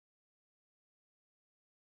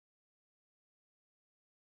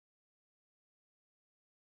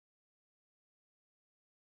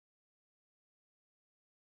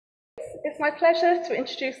it's my pleasure to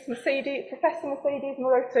introduce Professor Mercedes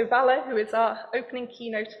Maroto-Valer, who is our opening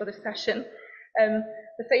keynote for this session.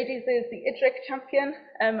 Mercedes is the IDRIC champion,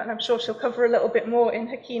 and I'm sure she'll cover a little bit more in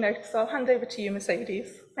her keynote, so I'll hand over to you,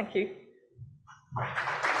 Mercedes. Thank you.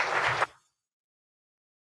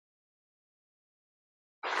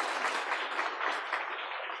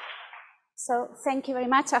 So thank you very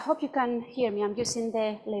much. I hope you can hear me. I'm using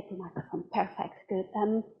the lapel microphone. Perfect, good.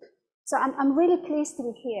 So I'm really pleased to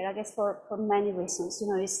be here, I guess, for many reasons. You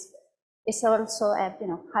know, it's also, you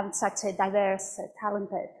know, having such a diverse,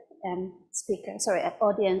 talented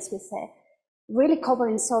audience with really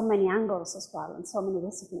covering so many angles as well and so many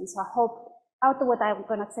disciplines. So I hope out of what I'm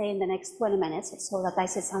going to say in the next 20 minutes or so that I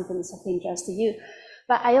say something that's of interest to you.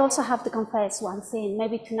 But I also have to confess one thing.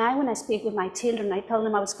 Maybe tonight when I speak with my children, I told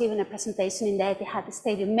them I was giving a presentation in the Etihad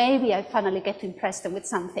Stadium. Maybe I finally get to impress them with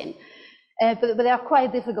something. But they are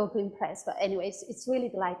quite difficult to impress. But anyways, it's really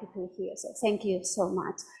delighted to be here. So thank you so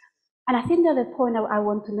much. And I think the other point I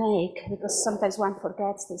want to make, because sometimes one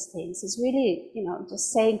forgets these things, is really, you know,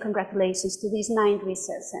 just saying congratulations to these 9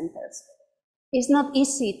 research centers. It's not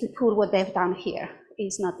easy to pull what they've done here.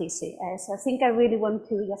 It's not easy. So I think I really want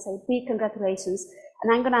to just say big congratulations.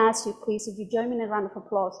 And I'm going to ask you, please, if you join me in a round of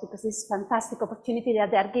applause, because this is a fantastic opportunity that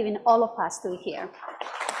they are giving all of us to be here.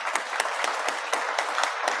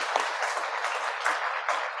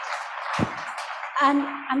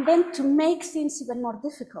 And then to make things even more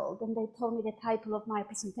difficult, then they told me the title of my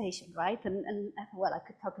presentation, right? And I thought, well, I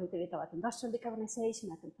could talk a little bit about industrial decarbonization,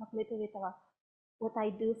 I could talk a little bit about what I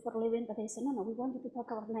do for a living, but they said, no, we want you to talk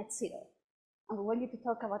about net zero. And we want you to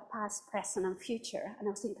talk about past, present, and future. And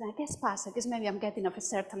I was thinking, I guess maybe I'm getting of a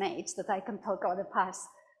certain age that I can talk about the past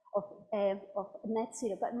of net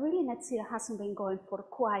zero. But really, net zero hasn't been going for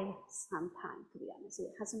quite some time, to be honest.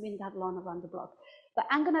 It hasn't been that long around the block. But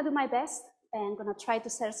I'm going to do my best. And I'm going to try to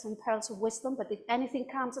share some pearls of wisdom. But if anything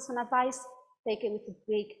comes as an advice, take it with a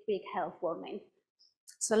big, big health warning.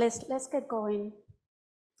 So let's get going.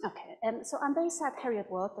 Okay, so I'm based at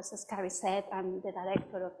Heriot-Watt, as Carrie said. I'm the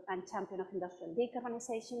director and champion of industrial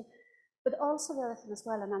decarbonization, but also the other thing as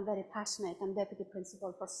well, and I'm very passionate. I'm deputy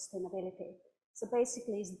principal for sustainability. So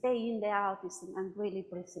basically, it's day in, day out, I'm really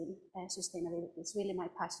breathing sustainability. It's really my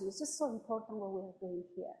passion. It's just so important what we are doing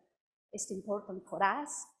here. It's important for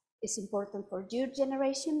us. It's important for your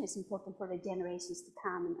generation. It's important for the generations to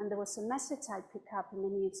come. And there was a message I picked up in the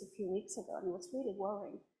news a few weeks ago, and it was really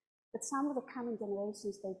worrying. But some of the coming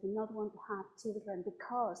generations, they do not want to have children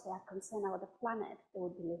because they are concerned about the planet they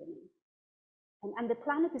will be living in. And the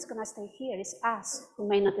planet is going to stay here. It's us who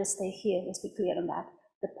may not stay here. Let's be clear on that.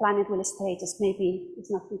 The planet will stay, just maybe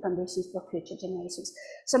it's not in conditions for future generations.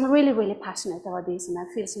 So I'm really, really passionate about this, and I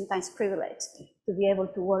feel sometimes privileged to be able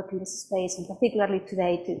to work in this space, and particularly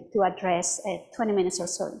today to address 20 minutes or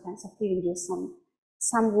so in terms of giving you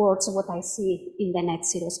some words of what I see in the net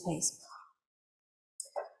zero space.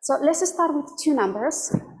 So let's start with 2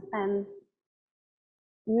 numbers,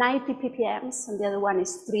 90 ppms, and the other one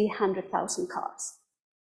is 300,000 cars.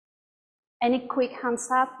 Any quick hands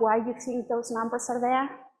up why you think those numbers are there?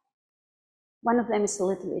 One of them is a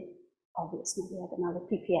little bit obvious, maybe I don't know, the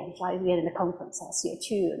ppm, right? We are in the conference,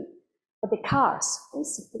 CO2, but the cars, what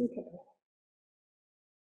is it thinking?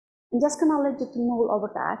 I'm just going to let you to mull over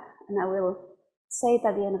that, and I will say it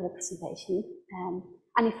at the end of the presentation.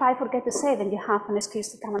 And if I forget to say, then you have an excuse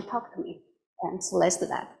to come and talk to me. So let's do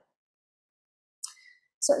that.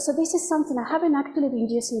 So this is something I haven't actually been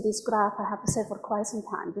using this graph, I have to say, for quite some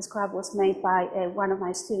time. This graph was made by one of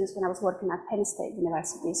my students when I was working at Penn State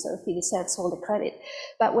University, so he deserves all the credit.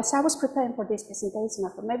 But as I was preparing for this presentation,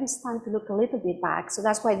 I thought maybe it's time to look a little bit back. So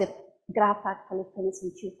that's why the graph actually finished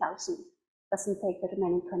in 2000. Doesn't take the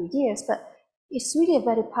remaining 20 years, but it's really a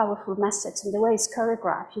very powerful message. And the way it's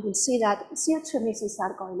choreographed, you will see that CO2 emissions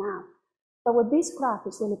are going up. But what this graph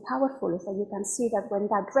is really powerful is that you can see that when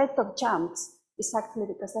that red dot jumps, it's actually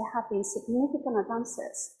because there have been significant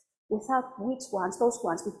advances, without which ones, those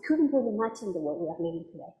ones, we couldn't really imagine the way we are living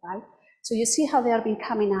today, right? So you see how they have been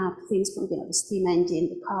coming up, things from, you know, the steam engine,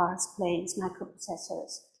 the cars, planes,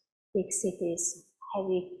 microprocessors, big cities,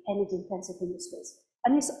 heavy energy-intensive industries.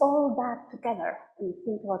 And it's all that together, when you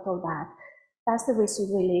think about all that. That's the reason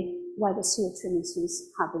really why the CO2 emissions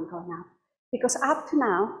have been going up. Because up to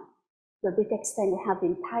now, to a big extent, we have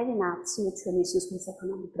been tying up CO2 emissions with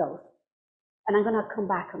economic growth. And I'm going to come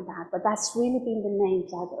back on that, but that's really been the main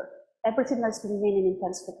driver. Everything that's been winning in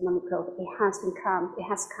terms of economic growth, it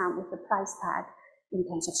has come with a price tag in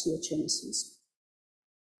terms of CO2 emissions.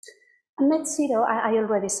 And net zero, I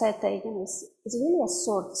already said that, you know, it's really a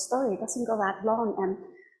short story. It doesn't go that long. And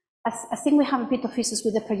I think we have a bit of issues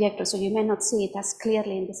with the projector, so you may not see it as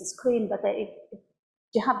clearly in this screen, but if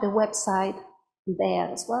you have the website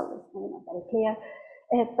there as well, it's not very clear.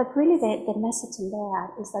 But really the message in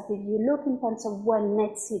there is that if you look in terms of when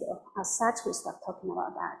net zero, as such, we start talking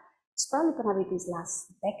about that, it's probably going to be this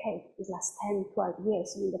last decade, these last 10, 12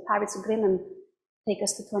 years. I mean, the Paris Agreement take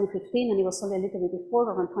us to 2015, and it was only a little bit before,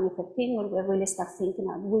 around 2015, when we really start thinking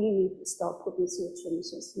that we need to stop putting CO2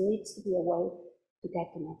 emissions. There needs to be a way to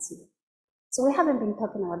get to net zero. So we haven't been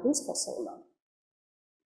talking about this for so long.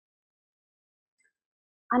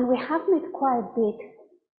 And we have made quite big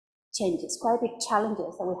changes, quite big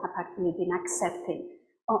challenges that we have actually been accepting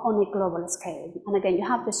on a global scale. And again, you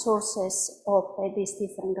have the sources of these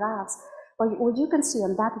different graphs. But what you can see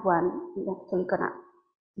on that one, I'm actually going to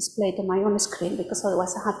display it on my own screen because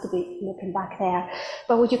otherwise I have to be looking back there.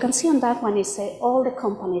 But what you can see on that one is all the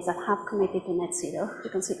companies that have committed to net zero. You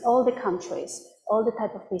can see all the countries, all the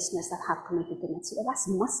type of business that have committed to net zero. That's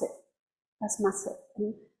massive. That's massive.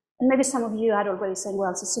 And maybe some of you are already saying,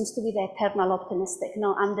 well, it seems to be the eternal optimistic.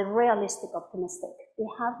 No, I'm the realistic optimistic. We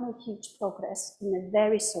have made huge progress in a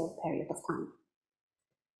very short period of time.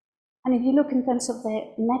 And if you look in terms of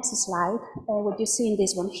the next slide, what you see in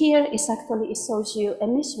this one here is actually, it shows you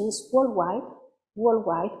emissions worldwide.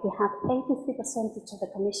 Worldwide, we have 83% of the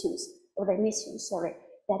emissions,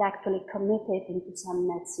 that actually committed into some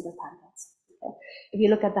net zero targets. If you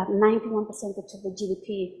look at that, 91% of the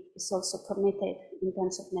GDP is also committed in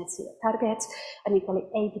terms of net zero targets, and equally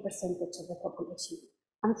 80% of the population.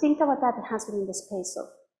 And think about that, it has been in the space of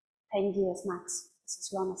 10 years max, as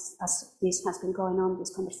long as this has been going on,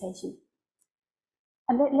 this conversation.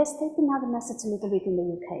 And let's take another message a little bit in the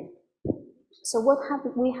UK. So what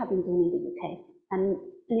we have been doing in the UK? And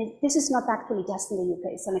this is not actually just in the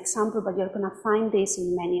UK, it's an example, but you're going to find this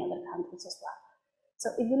in many other countries as well. So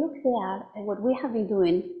if you look there, what we have been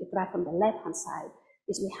doing, the graph on the left-hand side,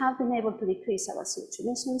 is we have been able to decrease our CO2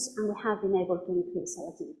 emissions, and we have been able to increase our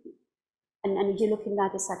GDP. And if you look in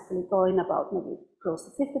that, it's actually going about maybe close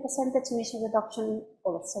to 50% emission reduction,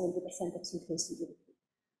 over 70% increase in GDP.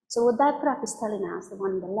 So what that graph is telling us, the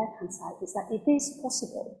one on the left-hand side, is that it is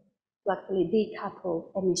possible to actually decouple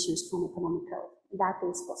emissions from economic growth. That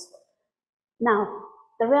is possible. Now,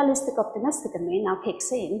 the realistic optimistic in me now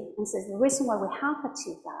kicks in and says the reason why we have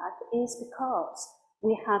achieved that is because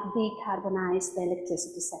we have decarbonized the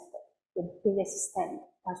electricity sector to the biggest extent.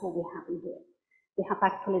 That's what we have been doing. We have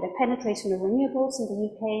actually the penetration of renewables in the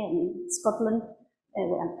UK and in Scotland,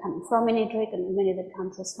 where I'm coming from in IDRIC and in many other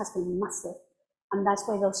countries, has been massive. And that's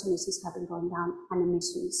why those emissions have been going down, and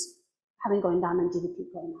emissions have been going down and GDP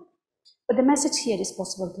going up. But the message here is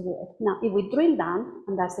possible to do it. Now, if we drill down,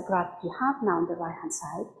 and that's the graph you have now on the right-hand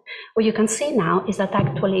side, what you can see now is that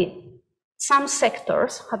actually some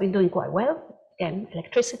sectors have been doing quite well. Again,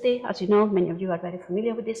 electricity, as you know, many of you are very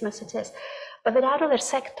familiar with these messages. But there are other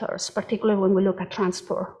sectors, particularly when we look at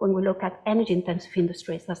transport, when we look at energy-intensive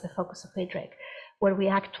industries, that's the focus of IDRIC, where we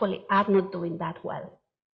actually are not doing that well.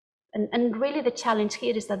 And really the challenge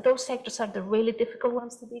here is that those sectors are the really difficult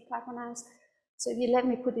ones to decarbonize. So if you let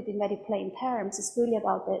me put it in very plain terms, it's really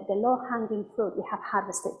about the low-hanging fruit. We have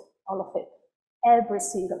harvested all of it, every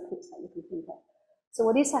single piece that you can think of. So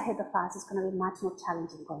what is ahead of us is going to be much more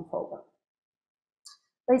challenging going forward.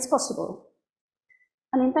 But it's possible.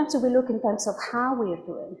 And in terms of, we look in terms of how we are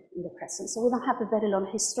doing in the present. So we don't have a very long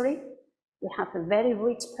history. We have a very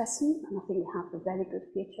rich present, and I think we have a very good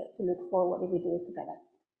future to look forward if we do it together.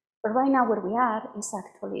 But right now where we are is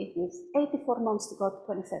actually with 84 months to go to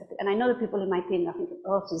 2030. And I know the people in my team are thinking,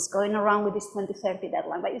 oh, she's going around with this 2030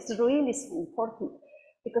 deadline, but it's really so important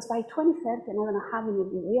because by 2030, I don't know how many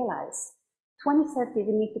of you realize, 2030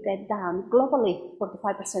 we need to get down globally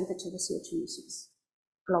 45% of the CO2 emissions,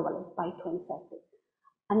 globally by 2030.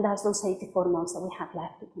 And that's those 84 months that we have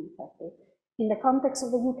left to 2030. In the context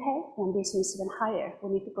of the UK, the ambition is even higher.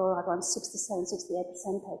 We need to go around 67,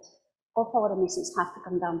 68% of our emissions have to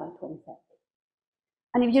come down by 2030.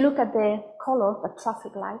 And if you look at the color, the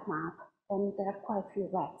traffic light map, then there are quite a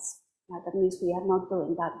few reds. That means we are not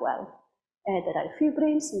doing that well. There are a few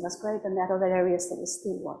greens, and that's great, and there are other areas that we're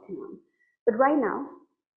still working on. But right now,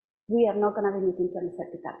 we are not going to be meeting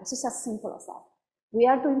 2030 targets. It's as simple as that.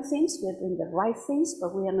 We are doing things, we are doing the right things,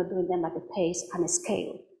 but we are not doing them at the pace and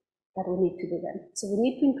scale that we need to do them. So we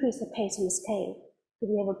need to increase the pace and scale to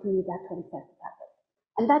be able to meet that 2030 target.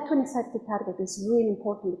 And that 2030 target is really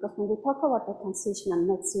important because when we talk about the transition and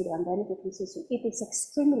net zero and the energy transition, it is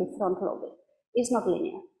extremely front-loaded. It's not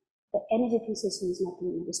linear. The energy transition is not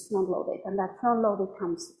linear, it's front-loaded, and that front-loaded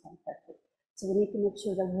comes to 2030. So we need to make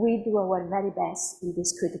sure that we do our very best in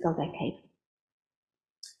this critical decade.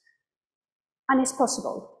 And it's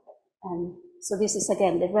possible. So this is,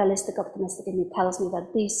 again, the realistic optimistic in me tells me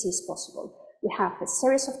that this is possible. We have a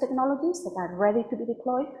series of technologies that are ready to be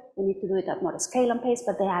deployed. We need to do it at more scale and pace,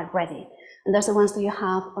 but they are ready. And those are the ones that you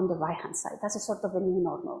have on the right-hand side. That's a sort of the new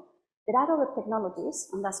normal. There are other technologies,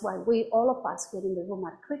 and that's why all of us here in the room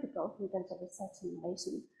are critical in terms of research and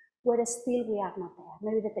innovation, where still we are not there.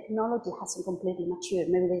 Maybe the technology hasn't completely matured.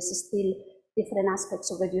 Maybe there's still different aspects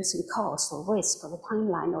of reducing cost or risk or the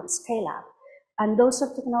timeline or scale up. And those are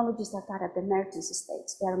technologies that are at the emergency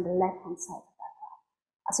stage. They're on the left-hand side of that graph.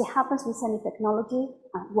 As it happens with any technology,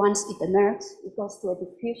 once it emerges, it goes to a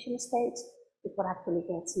diffusion stage before it actually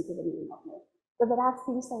gets into the new normal. But there are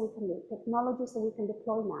things that we can do, technologies that we can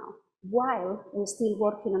deploy now, while we're still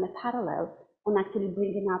working on a parallel on actually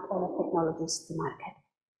bringing up other technologies to market.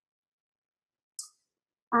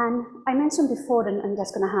 And I mentioned before, and I'm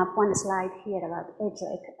just going to have one slide here about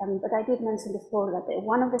EnergyREV, but I did mention before that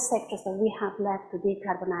one of the sectors that we have left to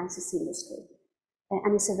decarbonize is industry.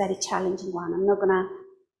 And it's a very challenging one. I'm not going to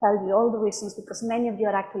tell you all the reasons because many of you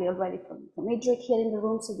are actually already from EnergyREV here in the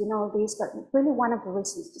room, so you know this, but really one of the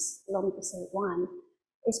reasons, just allow me to say one,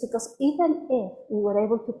 is because even if we were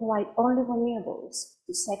able to provide only renewables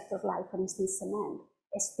to sectors like, for instance, cement,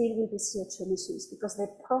 still will be CO2 emissions because the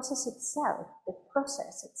process itself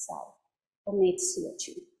emits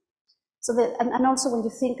CO2. So and also when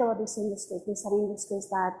you think about these industries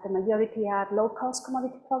that the majority are low-cost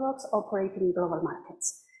commodity products operating in global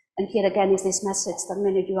markets. And here again is this message that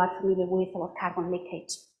many of you are familiar with about carbon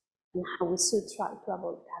leakage and how we should try to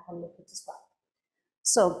avoid carbon leakage as well.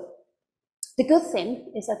 So the good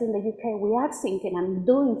thing is that in the UK we are thinking and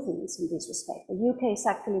doing things in this respect. The UK is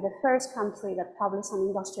actually the first country that published an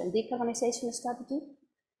industrial decarbonisation strategy,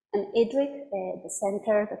 and IDRIC, the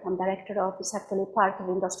centre that I'm director of, is actually part of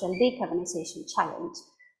the Industrial Decarbonisation Challenge,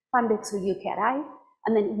 funded through UKRI.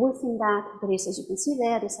 And then within that, there is, as you can see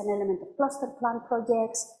there, is an element of cluster plan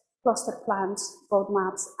projects, cluster plans,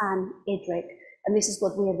 roadmaps, and IDRIC. And this is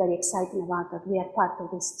what we are very excited about, that we are part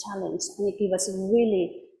of this challenge, and it gives us a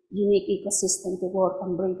really unique ecosystem to work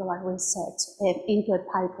and bring our research into a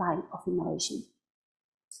pipeline of innovation.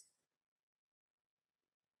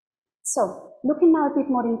 So, looking now a bit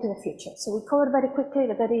more into the future. So we covered very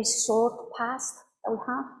quickly the very short past that we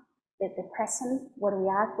have, the present, where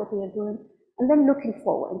we are, what we are doing, and then looking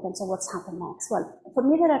forward in terms of what's happened next. Well, for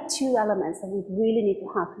me there are two elements that we really need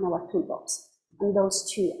to have in our toolbox, and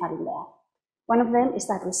those two are in there. One of them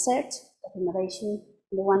is that research, that innovation,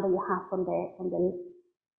 and the one that you have on the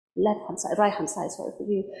left-hand side, right-hand side, sorry, for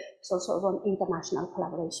you, it's also on international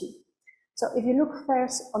collaboration. So if you look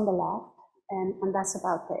first on the left, and that's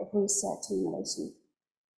about the research and innovation,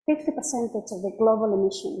 50% of the global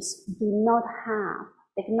emissions do not have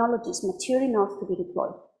technologies mature enough to be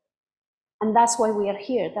deployed. And that's why we are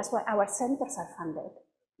here. That's why our centers are funded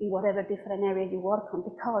in whatever different area you work on,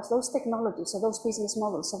 because those technologies or those business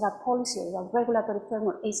models or that policy or that regulatory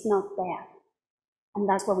framework is not there. And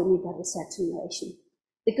that's why we need that research and innovation.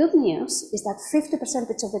 The good news is that 50%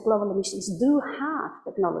 of the global emissions do have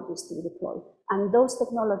technologies to be deployed, and those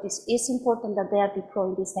technologies is important that they are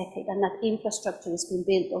deployed this decade and that infrastructure is being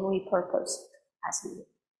built or repurposed as needed.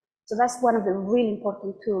 So that's one of the really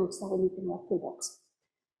important tools that we need in our toolbox.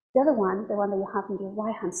 The other one, the one that you have on your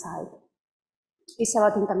right-hand side, is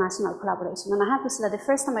about international collaboration. And I have to say that the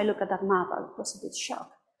first time I looked at that map, I was a bit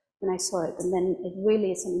shocked when I saw it, and then it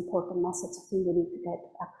really is an important message I think we need to get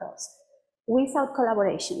across. Without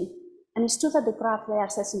collaboration, and it's true that the graph there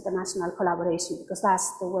says international collaboration because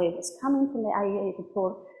that's the way it was coming from the IEA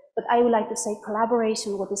report, but I would like to say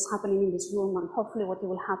collaboration, what is happening in this room, and hopefully what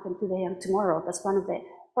will happen today and tomorrow. That's one of the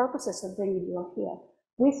purposes of bringing you all here.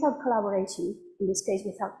 Without collaboration, in this case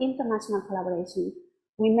without international collaboration,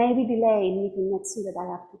 we may be delaying meeting net zero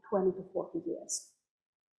by up to 20 to 40 years.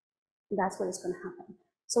 That's what is going to happen.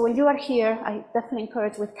 So when you are here, I definitely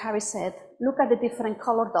encourage what Carrie said, look at the different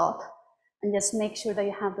color dot, and just make sure that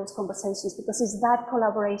you have those conversations, because it's that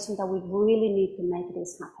collaboration that we really need to make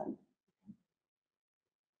this happen.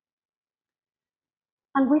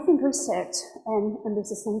 And within research, and this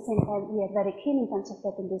is something that we are very keen in terms of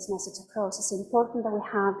getting this message across, it's important that we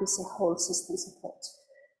have this whole systems approach.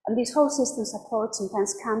 And this whole systems approach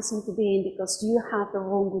sometimes comes into being because you have the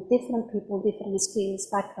room with different people, different skills,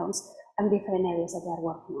 backgrounds, and different areas that they are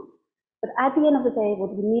working on. But at the end of the day,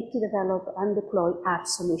 what we need to develop and deploy are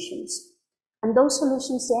solutions. And those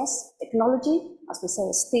solutions, yes, technology, as we say,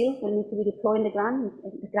 still will need to be deployed in the ground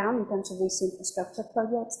in terms of these infrastructure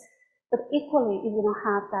projects. But equally, if you don't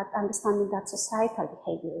have that understanding that societal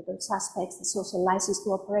behavior, those aspects, the social license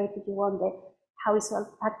to operate, if you want, how is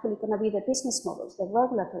actually going to be the business models, the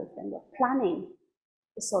regulatory framework, planning,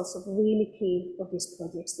 is also really key for these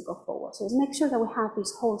projects to go forward. So it's make sure that we have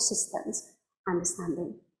these whole systems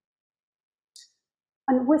understanding.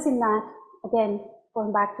 And within that, again,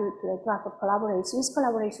 going back to the graph of collaboration, is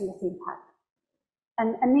collaboration with impact.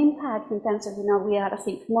 And an impact in terms of, we are, I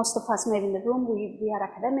think, most of us maybe in the room, we are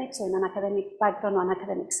academics or in an academic background or an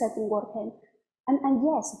academic setting working. And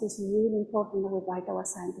yes, it is really important that we write our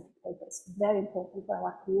scientific papers, very important for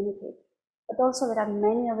our community. But also there are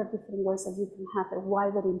many other different ways that you can have a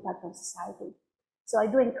wider impact on society. So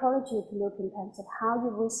I do encourage you to look in terms of how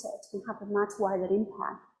your research can have a much wider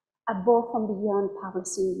impact above and beyond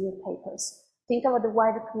publishing your papers. Think about the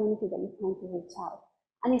wider community that you're trying to reach out.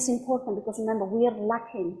 And it's important because remember, we are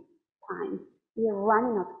lacking time. We are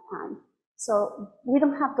running out of time. So we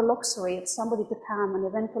don't have the luxury of somebody to come and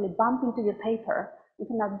eventually bump into your paper and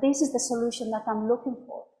think that this is the solution that I'm looking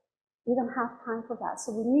for. We don't have time for that.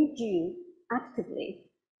 So we need you actively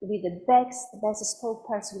to be the best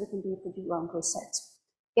spokesperson you can be for your own research.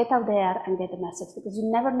 Get out there and get the message, because you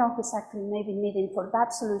never know who's actually maybe needing for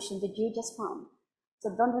that solution that you just found.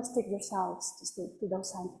 So don't restrict yourselves just to those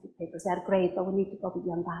scientific papers. They're great, but we need to go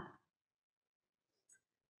beyond that.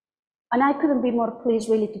 And I couldn't be more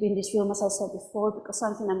pleased really to be in this room, as I said before, because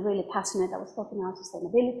something I'm really passionate. I was talking about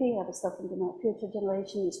sustainability, I was talking about future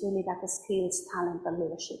generation, is really that the skills, talent, and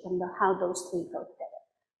leadership, and how those three go together.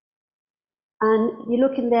 And you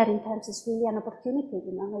look in there in terms, it's really an opportunity,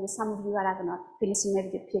 maybe some of you are, I don't know, finishing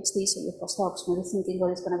maybe your PhDs or your postdocs, maybe thinking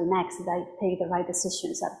what is going to be next, did I take the right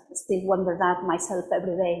decisions? I still wonder that myself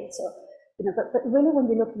every day. So, but really when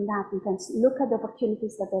you look in that, in terms, look at the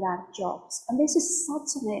opportunities that there are jobs. And this is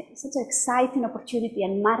such an exciting opportunity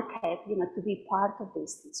and market, to be part of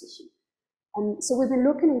this transition. And so we've been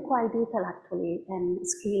looking in quite detail, actually,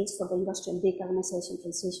 skills for the industrial decarbonization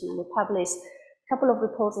transition, and we published a couple of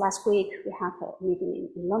reports last week. We have a meeting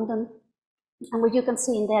in London, and what you can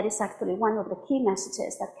see in there is actually one of the key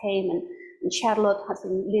messages that came, and Charlotte has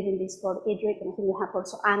been leading this for EDRIC, and I think we have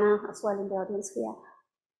also Anna as well in the audience here.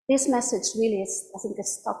 This message really is, I think,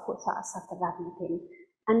 is stuck with us after that meeting.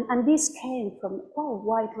 And this came from quite a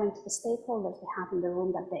wide range of the stakeholders we had in the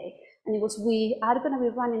room that day. And it was, we are going to be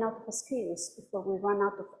running out of skills before we run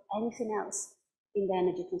out of anything else in the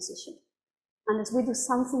energy transition. And as we do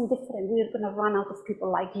something different, we're going to run out of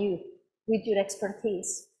people like you, with your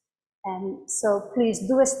expertise. And so please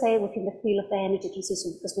do stay within the field of the energy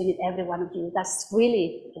transition, because we need every one of you. That's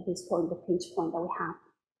really, at this point, the pinch point that we have.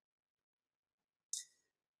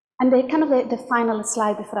 And the final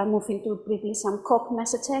slide before I move into briefly some COP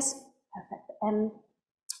messages. Perfect.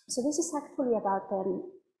 So this is actually about,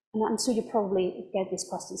 and I'm sure you probably get this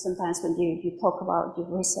question sometimes when you talk about your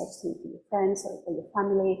research to your friends or your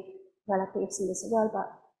family, relatives, and this as well, but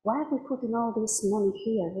why are we putting all this money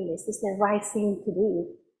here, really? Is this the right thing to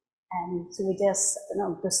do? And so we just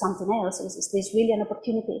do something else? Is this really an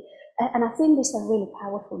opportunity? And I think these are really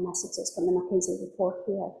powerful messages from the McKinsey report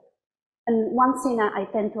here. And one thing I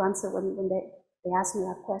tend to answer when they ask me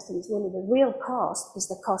that question is really the real cost is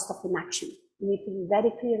the cost of inaction. We need to be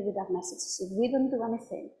very clear with that message. So if we don't do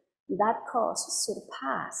anything, that cost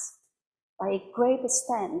surpasses by a great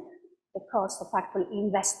extent the cost of actually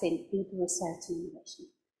investing into research and innovation.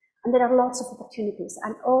 And there are lots of opportunities,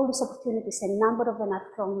 and all these opportunities, a number of them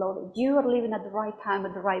are front-loaded. You are living at the right time,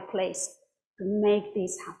 at the right place to make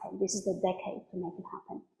this happen. This is the decade to make it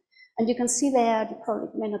happen. And you can see there, it probably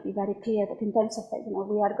may not be very clear, but in terms of,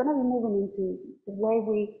 we are going to be moving into the way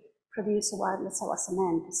we produce our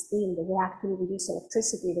cement, steel, the way actually we use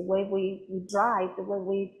electricity, the way we drive, the way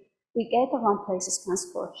we get around places,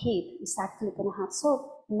 transport, heat, is actually going to have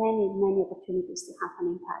so many opportunities to have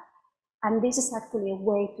an impact. And this is actually a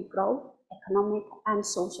way to grow economic and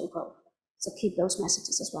social growth. So keep those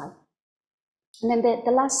messages as well. And then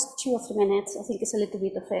the last 2 or 3 minutes, I think, is a little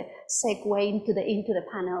bit of a segue into the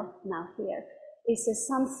panel now here, is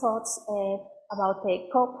some thoughts about the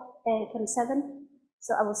COP27.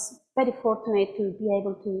 So I was very fortunate to be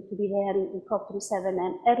able to be there in COP27,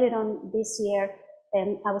 and earlier on this year,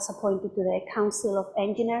 I was appointed to the Council of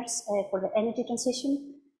Engineers for the energy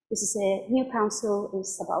transition. This is a new council,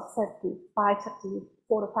 it's about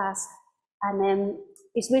 34 of us, and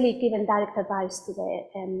it's really given direct advice to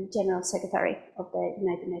the General Secretary of the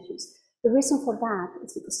United Nations. The reason for that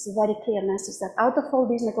is because it's a very clear message that out of all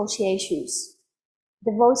these negotiations,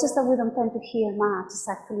 the voices that we don't tend to hear much is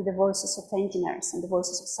actually the voices of engineers and the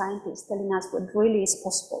voices of scientists telling us what really is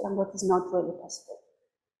possible and what is not really possible.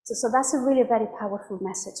 So that's a really very powerful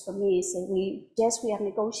message for me. So we are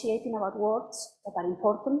negotiating about words that are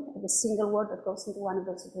important. Every single word that goes into one of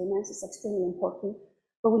those agreements is extremely important,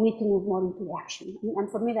 but we need to move more into the action.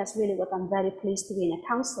 And for me, that's really what I'm very pleased to be in a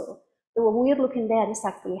council So what we're looking there is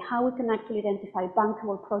actually how we can actually identify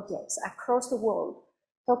bankable projects across the world,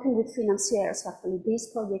 talking with financiers, actually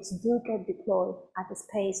these projects do get deployed at the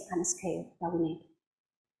pace and scale that we need.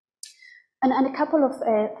 And a couple of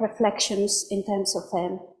reflections in terms of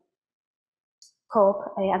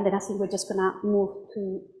COP, and then I think we're just gonna move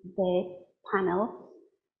to the panel.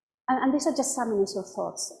 And these are just some initial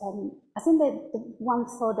thoughts. I think that the one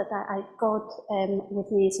thought that I got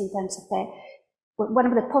with me is in terms of one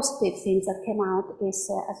of the positive things that came out is,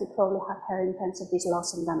 as you probably have heard, in terms of this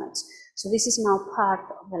loss and damage. So this is now part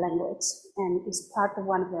of the language and is part of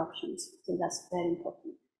one of the options. I think that's very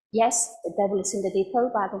important. Yes, the devil is in the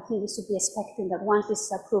detail, but I don't think we should be expecting that once this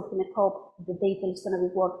is approved in a COP, the detail is going to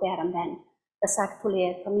be worked there and then. There's actually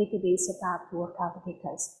a committee being set up to work out the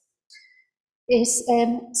details. Is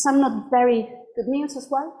some not very good news as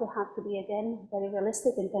well. We have to be, again, very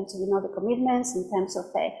realistic in terms of, the commitments, in terms of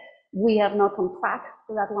we are not on track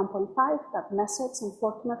to that 1.5. That message,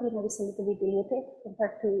 unfortunately, maybe is a little bit diluted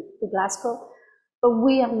compared to Glasgow, but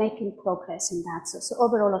we are making progress in that. So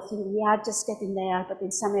overall, I think we are just getting there, but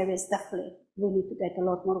in some areas, definitely, we need to get a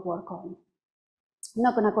lot more work on. I'm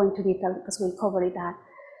not going to go into detail because we'll cover it that.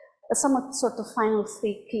 Somewhat sort of final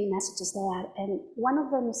three key messages there, and one of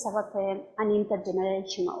them is about an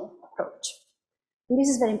intergenerational approach. And this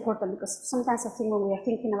is very important because sometimes I think when we are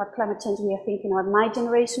thinking about climate change, we are thinking about my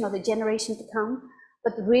generation or the generation to come,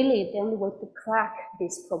 but really the only way to crack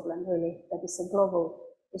this problem, really, that is a global,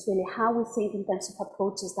 is really how we think in terms of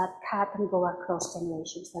approaches that cut and go across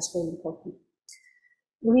generations. That's really important.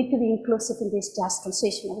 We need to be inclusive in this just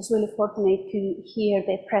transition. I was really fortunate to hear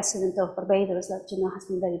the president of Barbados, that has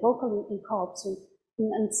been very vocal in COPs,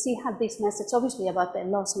 and see how this message, obviously about the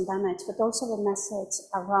loss and damage, but also the message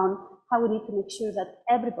around how we need to make sure that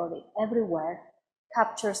everybody, everywhere,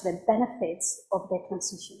 captures the benefits of the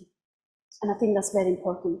transition. And I think that's very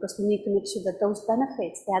important because we need to make sure that those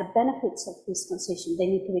benefits, they are benefits of this transition, they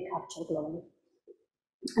need to be captured globally.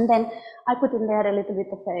 And then I put in there a little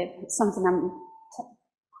bit of something I'm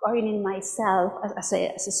in myself as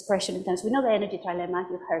expression in terms, we know the energy trilemma,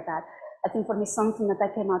 you've heard that. I think for me, something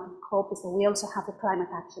that came out of COP is that we also have the climate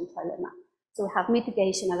action trilemma. So we have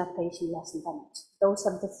mitigation, adaptation, loss and damage. Those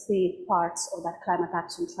are the three parts of that climate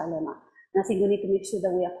action trilemma. And I think we need to make sure that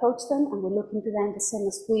we approach them and we look into them the same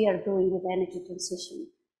as we are doing with the energy transition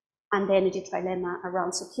and the energy trilemma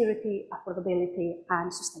around security, affordability,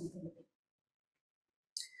 and sustainability.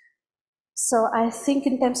 So I think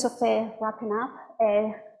in terms of wrapping up,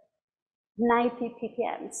 90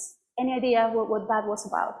 ppms. Any idea what that was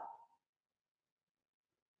about?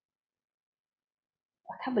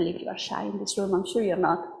 I can't believe you are shy in this room. I'm sure you're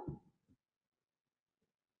not.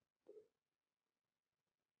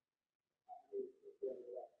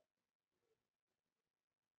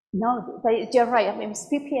 No, but you're right. I mean, it's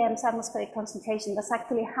ppms, atmospheric concentration. That's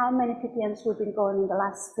actually how many ppms we've been going in the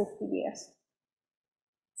last 50 years.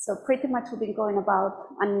 So pretty much we've been going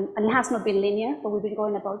about, and it has not been linear, but we've been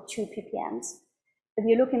going about 2 ppms. If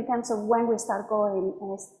you look in terms of when we start going,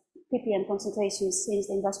 ppm concentrations since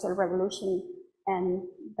the Industrial Revolution, and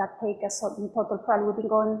that take us in total, probably we've been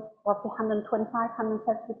going roughly 125,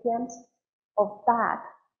 130 ppms. Of that,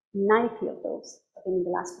 90 of those have been in the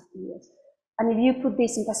last 50 years. And if you put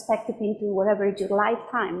this in perspective into whatever is your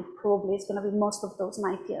lifetime, probably it's going to be most of those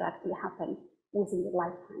 90 that actually happen within your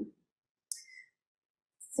lifetime.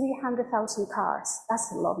 300,000 cars, that's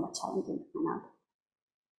a lot more challenging to find out.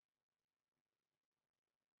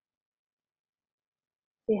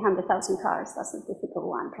 300,000 cars, that's a difficult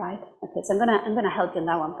one, right? Okay, so I'm gonna help you in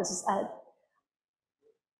that one because it's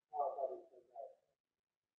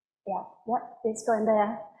it's going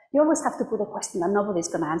there. You always have to put a question that nobody's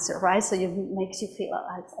gonna answer, right? So it makes you feel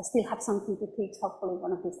I still have something to teach, hopefully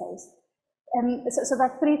one of these days. So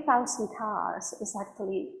that 3,000 cars is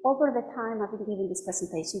actually, over the time I've been giving this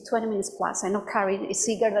presentation, 20 minutes plus. I know Carrie is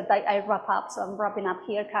eager that I wrap up, so I'm wrapping up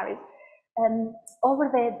here, Carrie. Over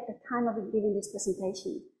the time I've been giving this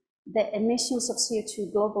presentation, the emissions of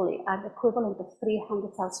CO2 globally are the equivalent of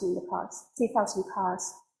 300,000 in the cars, 3,000 cars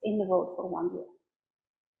in the road for 1 year.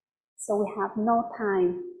 So we have no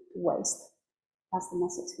time to waste. That's the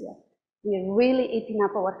message here. We're really eating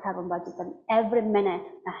up our carbon budget, and every minute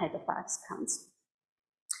ahead of us counts.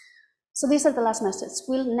 So these are the last messages.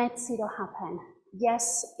 Will net zero happen?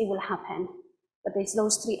 Yes, it will happen. But there's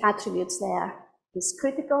those three attributes there. It's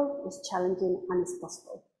critical, it's challenging, and it's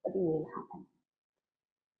possible. But it will happen.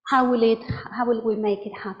 How will we make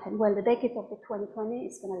it happen? Well, the decade of the 2020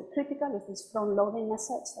 is going to be critical. It's this front-loading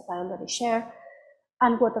message that I already shared.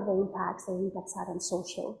 And what are the impacts? The impacts are on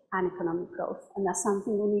social and economic growth. And that's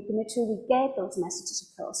something we need to make sure we get those messages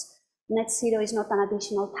across. net zero is not an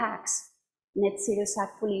additional tax. Net zero is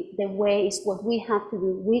actually the way, is what we have to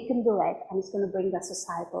do. We can do it, and it's going to bring that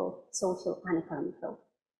societal, social, and economic growth.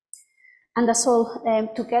 And that's all.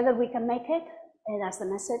 Together we can make it. That's the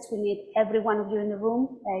message. We need every one of you in the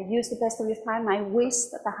room. Use the best of your time. I wish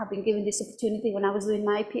that I had been given this opportunity when I was doing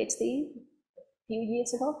my PhD a few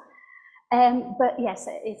years ago. But yes,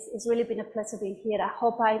 it's really been a pleasure being here. I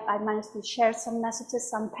hope I managed to share some messages,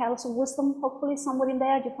 some pearls of wisdom, hopefully somewhere in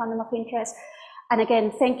there you found them of interest. And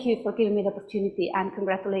again, thank you for giving me the opportunity, and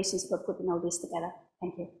congratulations for putting all this together.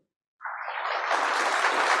 Thank you.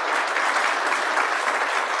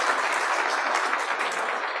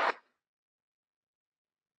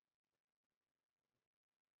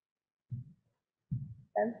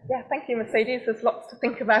 Yeah, thank you, Mercedes. There's lots to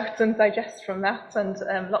think about and digest from that,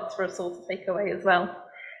 and lots for us all to take away as well.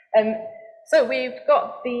 So we're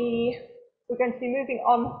going to be moving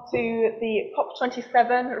on to the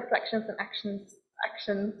COP27 Reflections and Actions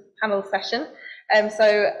panel session.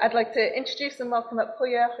 So I'd like to introduce and welcome up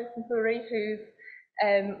Pooya Hoseinpoori, who's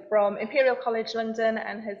from Imperial College London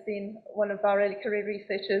and has been one of our early career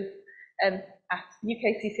researchers at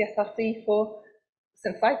UKCCSRC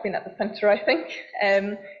since I've been at the centre, I think,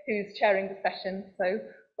 who's chairing the session. So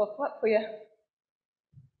welcome up, Pooya.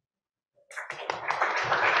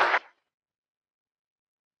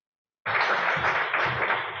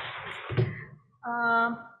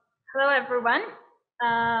 Hello, everyone.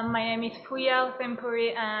 My name is Pooya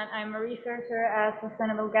Hoseinpoori, and I'm a researcher at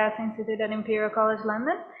Sustainable Gas Institute at Imperial College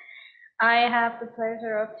London. I have the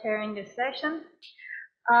pleasure of chairing this session,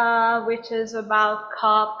 which is about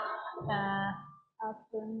COP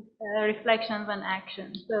Aston, reflections and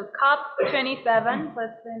actions. So COP27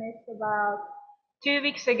 was finished about 2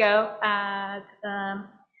 weeks ago at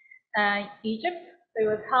Egypt. It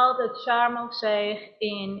was held at Sharm el-Sheikh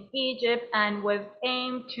in Egypt and was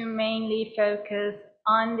aimed to mainly focus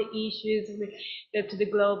on the issues related to the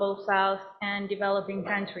global south and developing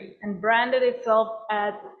countries, and branded itself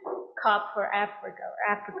as COP for Africa,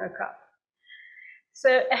 or Africa COP.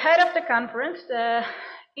 So ahead of the conference, the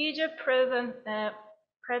Egypt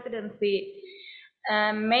presidency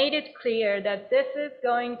made it clear that this is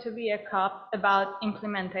going to be a COP about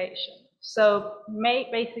implementation. So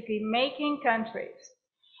basically making countries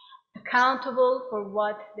accountable for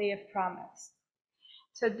what they have promised.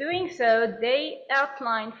 So doing so, they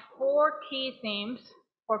outlined 4 key themes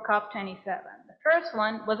for COP27. The first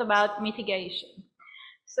one was about mitigation.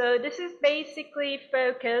 So this is basically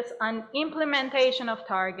focused on implementation of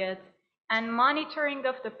targets and monitoring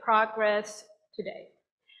of the progress today.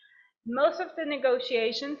 Most of the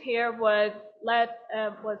negotiations here was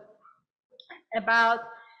about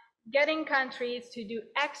getting countries to do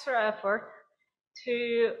extra effort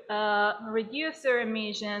to reduce their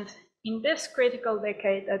emissions in this critical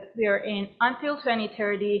decade that we are in until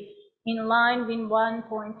 2030, in line with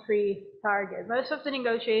 1.3 target. Most of the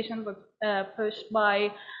negotiations was pushed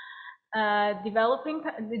by the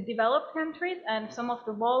developed countries and some of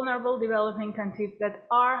the vulnerable developing countries that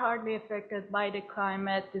are hardly affected by the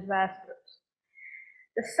climate disasters.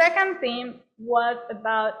 The second theme was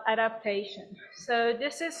about adaptation. So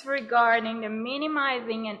this is regarding the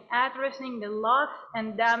minimizing and addressing the loss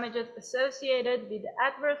and damages associated with the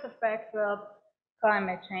adverse effects of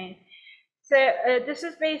climate change. So this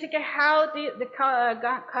is basically how the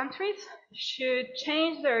countries should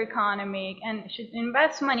change their economy and should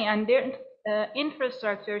invest money on their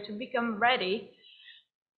infrastructure to become ready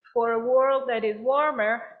for a world that is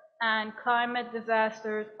warmer and climate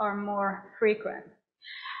disasters are more frequent.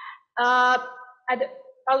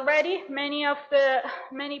 Already,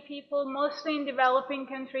 many people, mostly in developing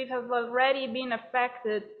countries, have already been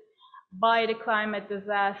affected by the climate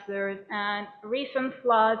disasters, and recent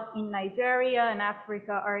floods in Nigeria and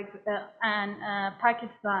Africa and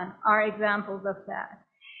Pakistan are examples of that.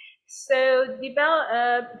 So this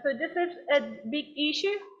is a big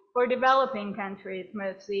issue for developing countries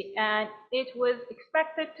mostly, and it was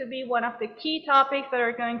expected to be one of the key topics that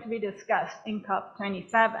are going to be discussed in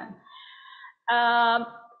COP27.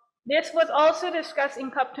 This was also discussed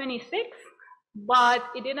in COP26, but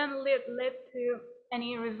it didn't lead to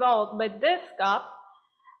any result. But this COP,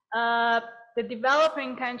 the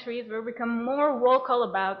developing countries will become more vocal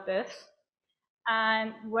about this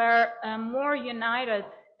and were more united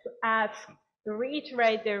to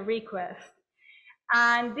reiterate their request.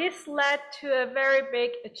 And this led to a very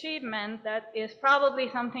big achievement that is probably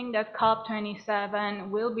something that COP27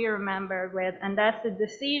 will be remembered with, and that's the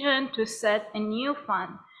decision to set a new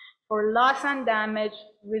fund for loss and damage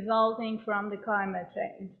resulting from the climate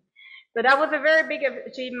change. So that was a very big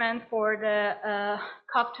achievement for the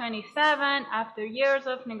COP27 after years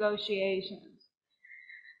of negotiations.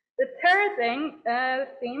 The third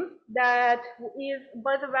theme that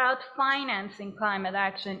was about financing climate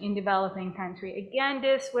action in developing countries. Again,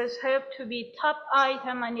 this was hoped to be top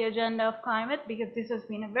item on the agenda of climate because this has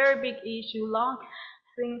been a very big issue, long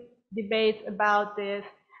debates about this.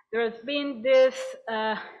 There has been this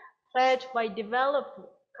pledge by developed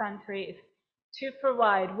countries to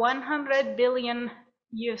provide $100 billion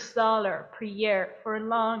per year for a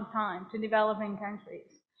long time to developing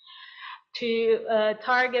countries, to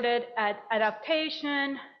target it at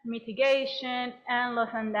adaptation, mitigation, and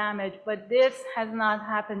loss and damage, but this has not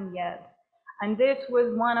happened yet. And this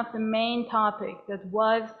was one of the main topics that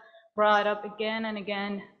was brought up again and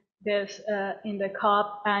again this in the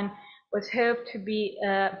COP and was hoped to be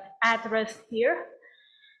addressed here.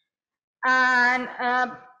 And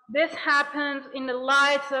this happens in the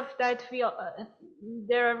light of that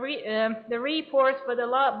the reports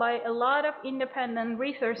by a lot of independent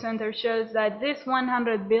research centers shows that this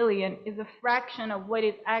 100 billion is a fraction of what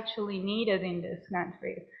is actually needed in this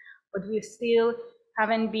country. But we still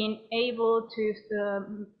haven't been able to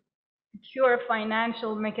secure a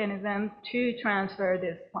financial mechanism to transfer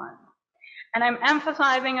this fund. And I'm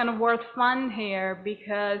emphasizing on the word fund here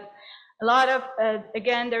because a lot of,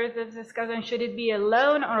 again, there is this discussion, should it be a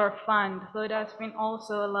loan or a fund? So there's been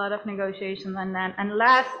also a lot of negotiations on that. And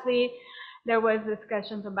lastly, there was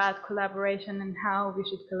discussions about collaboration and how we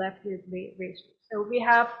should collectively reach. So we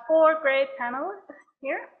have 4 great panelists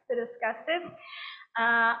here to discuss this.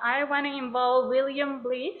 I want to involve William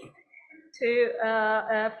Blyth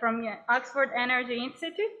from Oxford Energy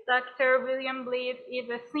Institute. Dr. William Blyth is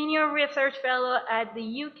a senior research fellow at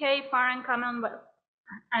the UK Foreign Commonwealth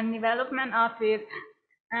and Development Office,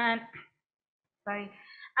 and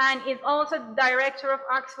is also director of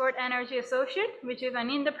Oxford Energy Associates, which is an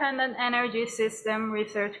independent energy system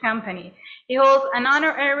research company. He holds an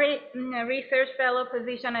honorary research fellow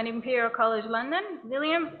position at Imperial College London.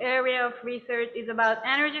 William's area of research is about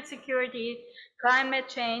energy security, climate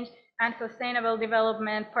change, and sustainable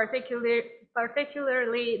development, particularly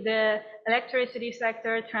the electricity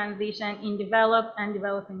sector transition in developed and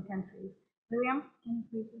developing countries. Mirjam, can you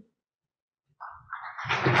please?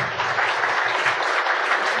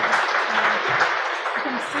 You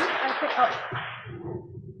can see, I think,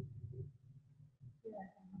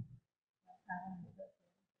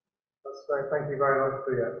 That's great, thank you very much,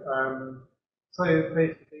 Pooya. So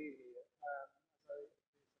basically,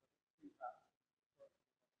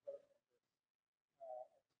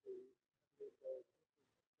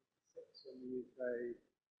 when the UK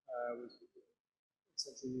was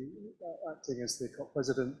essentially acting as the COP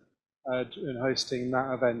president and hosting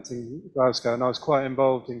that event in Glasgow, and I was quite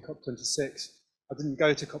involved in COP26. I didn't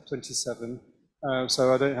go to COP27,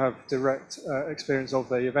 so I don't have direct experience of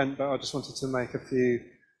the event, but I just wanted to make a few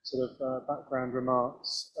sort of background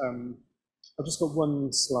remarks. I've just got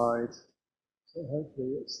one slide, so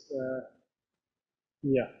hopefully it's there.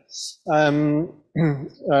 Yeah.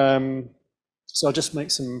 So I'll just make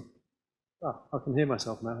some. Oh, I can hear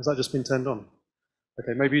myself now. Has that just been turned on?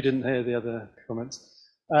 Okay, maybe you didn't hear the other comments.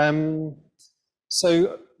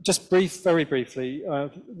 So just very briefly,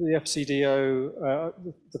 the FCDO,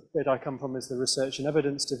 the bit I come from is the Research and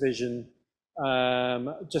Evidence Division.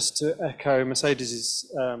 Just to echo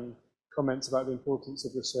Mercedes's comments about the importance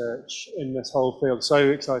of research in this whole field. So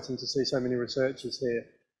exciting to see so many researchers here.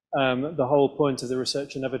 The whole point of the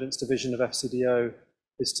Research and Evidence Division of FCDO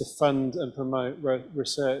is to fund and promote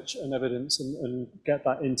research and evidence and get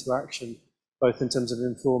that into action, both in terms of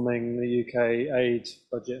informing the UK aid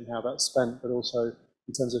budget and how that's spent, but also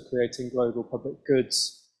in terms of creating global public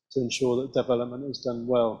goods to ensure that development is done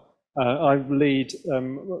well. I lead,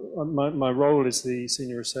 my role is the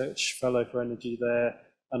Senior Research Fellow for Energy there,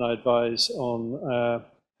 and I advise on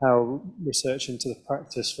how research into the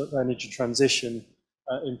practice for energy transition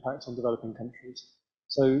impacts on developing countries.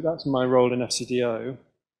 So that's my role in FCDO.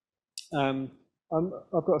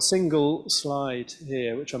 I've got a single slide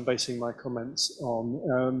here, which I'm basing my comments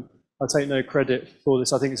on. I take no credit for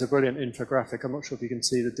this. I think it's a brilliant infographic. I'm not sure if you can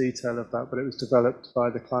see the detail of that, but it was developed by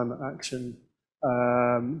the Climate Action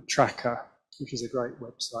Tracker, which is a great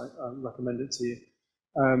website. I recommend it to you.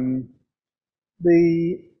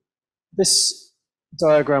 This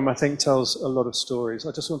diagram, I think, tells a lot of stories.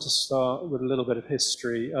 I just want to start with a little bit of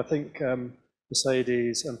history. I think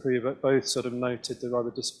Mercedes and Pooya both sort of noted the rather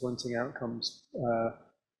disappointing outcomes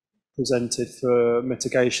presented for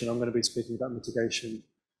mitigation. I'm going to be speaking about mitigation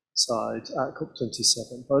side at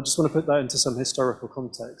COP27, but I just want to put that into some historical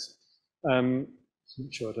context.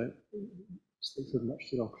 Make sure I don't speak for much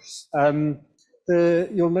too long.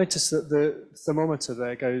 You'll notice that the thermometer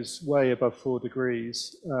there goes way above 4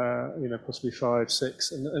 degrees, possibly 5,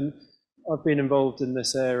 6, and I've been involved in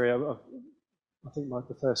this area. I think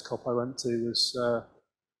the first COP I went to was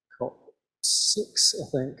COP 6, I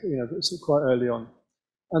think, it's quite early on.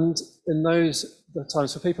 And in the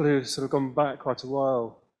times, for people who've sort of gone back quite a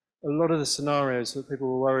while, a lot of the scenarios that people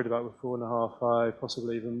were worried about were 4.5, 5,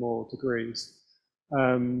 possibly even more degrees.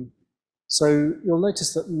 So you'll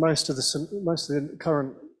notice that most of the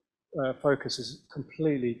current focus is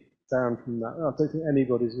completely down from that. I don't think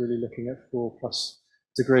anybody's really looking at 4+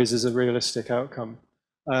 degrees as a realistic outcome.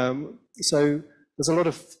 So there's a lot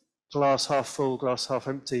of glass half full, glass half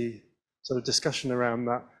empty sort of discussion around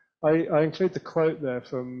that. I include the quote there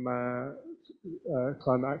from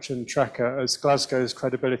Climate Action Tracker as Glasgow's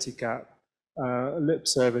credibility gap, lip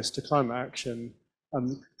service to climate action,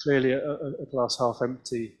 and clearly a glass half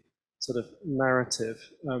empty sort of narrative.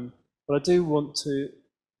 But I do want to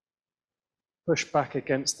push back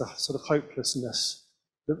against the sort of hopelessness,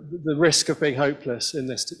 the risk of being hopeless in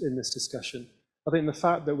this discussion. I think the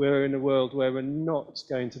fact that we're in a world where we're not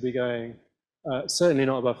going to be going, certainly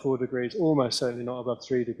not above 4 degrees, almost certainly not above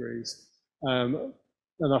 3 degrees. And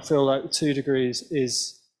I feel like 2 degrees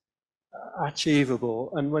is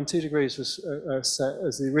achievable. And when 2 degrees was set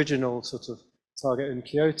as the original sort of target in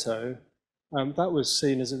Kyoto, that was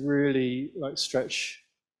seen as a really stretch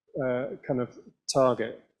kind of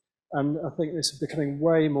target. And I think it's becoming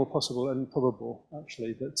way more possible and probable,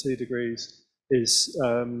 actually, that 2 degrees is,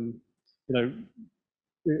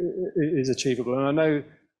 is achievable. And I know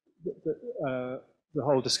that the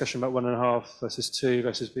whole discussion about 1.5 versus 2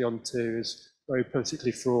 versus beyond 2 is very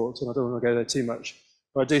politically fraught, and I don't want to go there too much.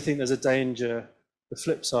 But I do think there's a danger, the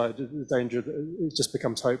flip side, the danger that it just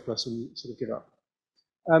becomes hopeless and you sort of give up.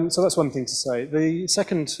 So that's one thing to say. The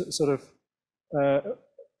second sort of,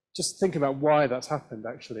 just think about why that's happened,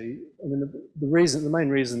 actually. I mean, the main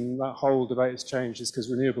reason that whole debate has changed is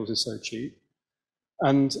because renewables is so cheap.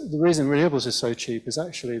 And the reason renewables is so cheap is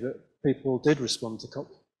actually that people did respond to COP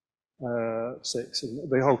 6 and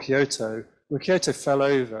the whole Kyoto. Well, Kyoto fell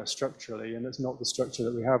over structurally, and it's not the structure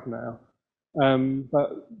that we have now.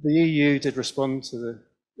 But the EU did respond to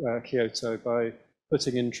the Kyoto by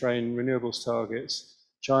putting in train renewables targets.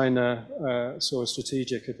 China saw a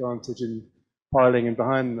strategic advantage in piling in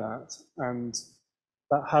behind that, and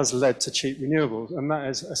that has led to cheap renewables. And that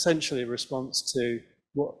is essentially a response to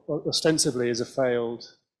what ostensibly is a failed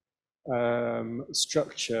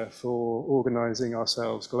structure for organising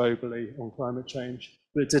ourselves globally on climate change.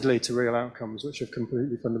 But it did lead to real outcomes which have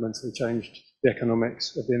completely fundamentally changed the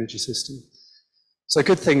economics of the energy system. So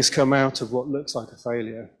good things come out of what looks like a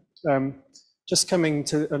failure. Just coming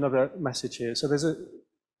to another message here. So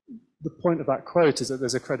the point of that quote is that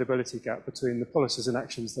there's a credibility gap between the policies and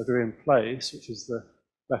actions that are in place, which is the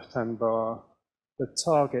left-hand bar, the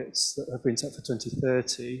targets that have been set for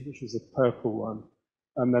 2030, which is the purple one,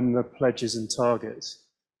 and then the pledges and targets.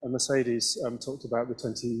 And Mercedes talked about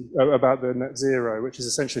the net zero, which is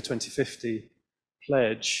essentially a 2050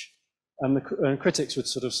 pledge. And critics would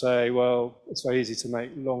sort of say, well, it's very easy to make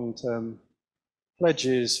long-term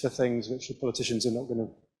pledges for things which the politicians are not going to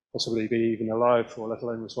possibly be even alive for, let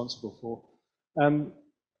alone responsible for. I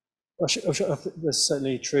think there's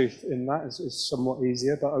certainly truth in that. It's somewhat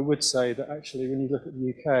easier, but I would say that actually when you look at the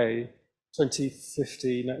UK,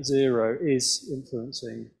 2050 net zero is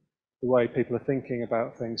influencing the way people are thinking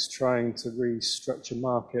about things, trying to restructure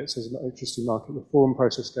markets. There's an electricity market reform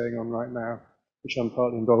process going on right now, which I'm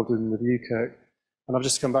partly involved in with UKERC. And I've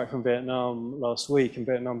just come back from Vietnam last week, and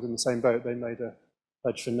Vietnam's in the same boat. They made a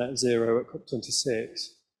pledge for net zero at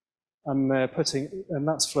COP26. And and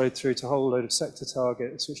that's flowed through to a whole load of sector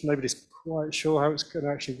targets, which nobody's quite sure how it's going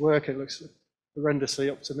to actually work. It looks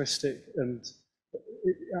horrendously optimistic, and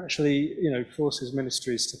it actually, forces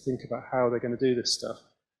ministries to think about how they're going to do this stuff.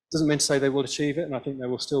 Doesn't mean to say they will achieve it, and I think there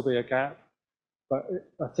will still be a gap, but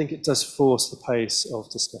I think it does force the pace of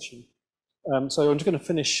discussion. So I'm just going to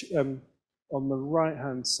finish on the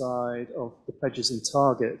right-hand side of the pledges and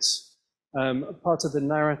targets. Part of the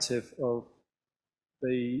narrative of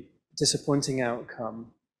the disappointing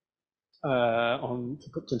outcome on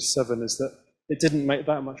COP27 is that it didn't make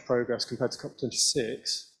that much progress compared to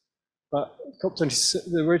COP26. But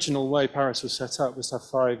COP26, the original way Paris was set up was to have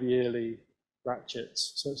 5 yearly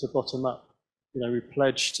ratchets. So it's a bottom up. We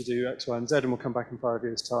pledge to do X, Y, and Z, and we'll come back in 5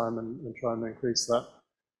 years' time and try and increase that.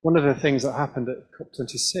 One of the things that happened at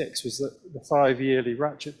COP26 was that the 5 yearly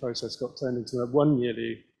ratchet process got turned into a 1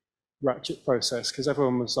 yearly ratchet process, because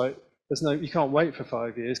everyone was like, you can't wait for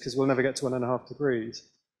 5 years because we'll never get to 1.5 degrees.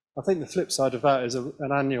 I think the flip side of that is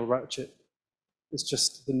an annual ratchet it's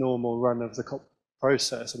just the normal run of the COP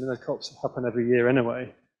process. I mean, the COPs happen every year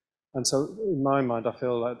anyway. And so in my mind, I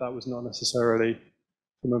feel like that was not necessarily,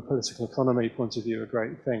 from a political economy point of view, a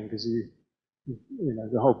great thing, because you know,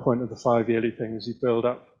 the whole point of the 5-yearly thing is you build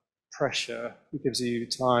up pressure. It gives you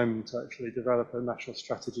time to actually develop a national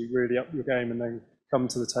strategy, really up your game, and then come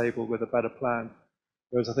to the table with a better plan.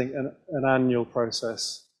 Whereas I think an annual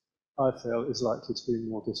process, I feel, is likely to be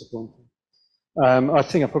more disappointing. I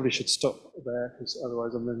think I probably should stop there, because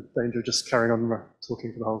otherwise I'm in danger of just carrying on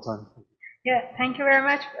talking for the whole time. Yeah, thank you very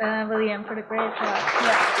much, William, for the great talk.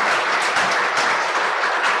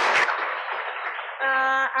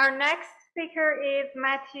 Our next speaker is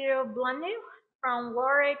Mathieu Blondeel from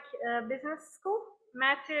Warwick Business School.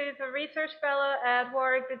 Mathieu is a research fellow at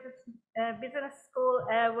Warwick Business School,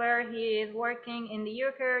 where he is working in the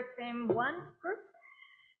UKERC Team 1 group.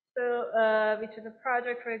 So, which is a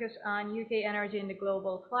project focused on UK energy in the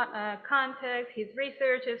global context. His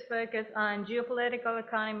research is focused on geopolitical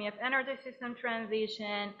economy of energy system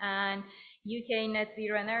transition and UK net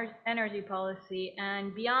zero energy policy.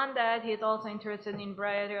 And beyond that, he's also interested in a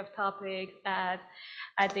variety of topics at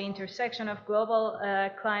the intersection of global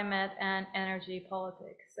climate and energy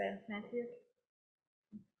politics. So, Mathieu.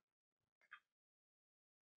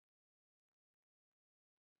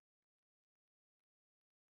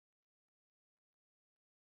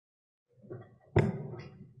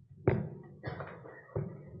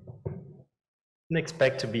 Didn't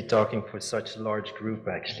expect to be talking for such a large group,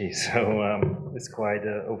 actually, so it's quite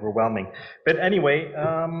overwhelming. But anyway,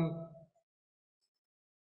 all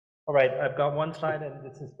right, I've got one slide, and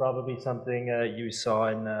this is probably something you saw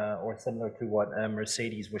in, or similar to what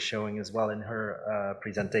Mercedes was showing as well in her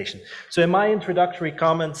presentation. So in my introductory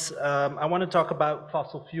comments, I want to talk about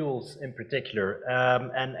fossil fuels in particular,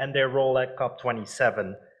 and their role at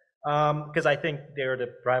COP27, because I think they're the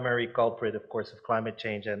primary culprit, of course, of climate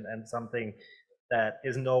change, and something that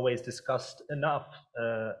isn't always discussed enough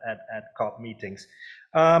at COP meetings.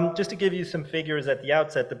 Just to give you some figures at the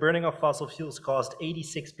outset, the burning of fossil fuels caused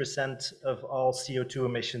 86% of all CO2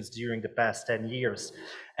 emissions during the past 10 years.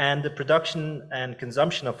 And the production and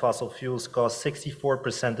consumption of fossil fuels caused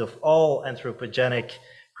 64% of all anthropogenic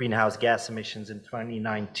greenhouse gas emissions in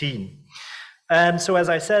 2019. And so, as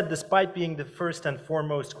I said, despite being the first and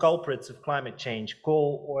foremost culprits of climate change,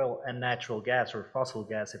 coal, oil, and natural gas, or fossil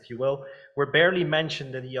gas, if you will, were barely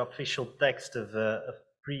mentioned in the official text of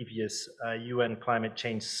previous UN climate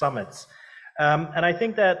change summits. And I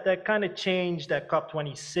think that kind of changed at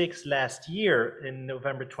COP26 last year in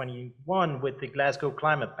November 21 with the Glasgow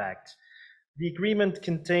Climate Pact. The agreement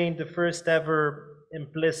contained the first ever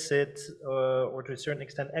implicit, or to a certain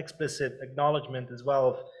extent explicit, acknowledgement as well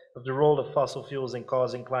of the role of fossil fuels in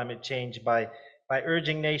causing climate change by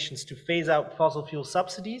urging nations to phase out fossil fuel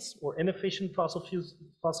subsidies or inefficient fossil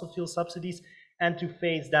fuel subsidies, and to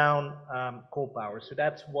phase down coal power. So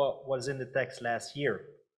that's what was in the text last year.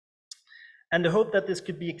 And the hope that this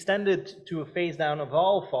could be extended to a phase down of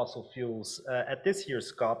all fossil fuels at this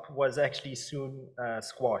year's COP was actually soon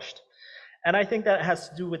squashed. And I think that has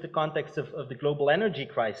to do with the context of the global energy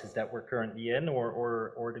crisis that we're currently in,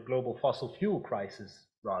 or the global fossil fuel crisis,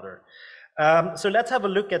 rather. So let's have a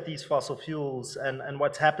look at these fossil fuels and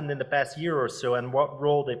what's happened in the past year or so and what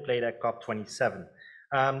role they played at COP27.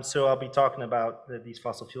 So I'll be talking about these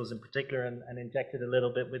fossil fuels in particular and inject it a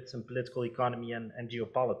little bit with some political economy and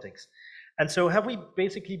geopolitics. And so have we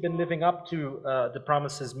basically been living up to the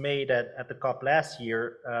promises made at the COP last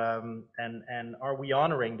year, and are we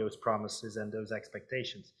honoring those promises and those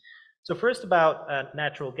expectations? So first about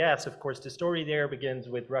natural gas, of course, the story there begins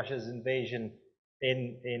with Russia's invasion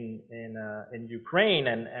in Ukraine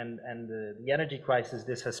and the energy crisis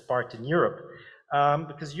this has sparked in Europe.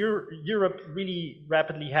 Because Europe really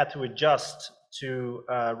rapidly had to adjust to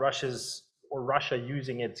Russia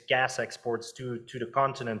using its gas exports to the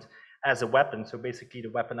continent as a weapon, so basically the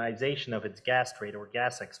weaponization of its gas trade or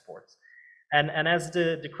gas exports. And as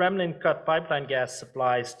the Kremlin cut pipeline gas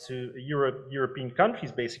supplies to European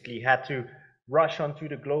countries basically had to rush onto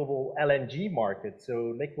the global LNG market,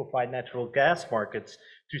 so liquefied natural gas markets,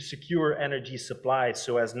 to secure energy supplies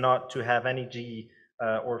so as not to have energy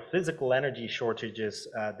or physical energy shortages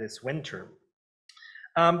this winter.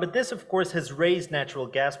 But this, of course, has raised natural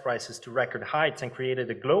gas prices to record heights and created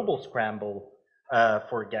a global scramble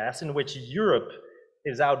for gas in which Europe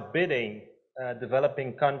is outbidding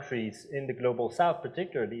developing countries in the global south,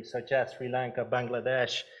 particularly such as Sri Lanka,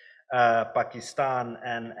 Bangladesh, Pakistan,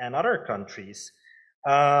 and other countries.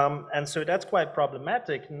 And so that's quite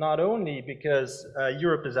problematic, not only because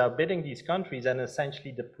Europe is outbidding these countries and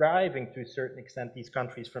essentially depriving, to a certain extent, these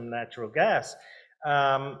countries from natural gas,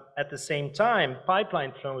 At the same time,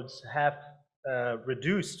 pipeline flows have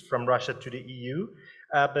reduced from Russia to the EU,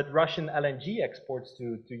 but Russian LNG exports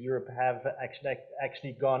to Europe have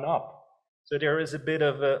actually gone up. So there is a bit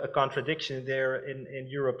of a contradiction there in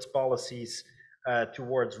Europe's policies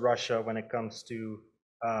towards Russia when it comes to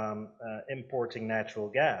importing natural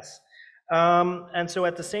gas. And so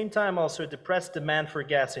at the same time, also depressed demand for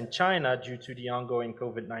gas in China due to the ongoing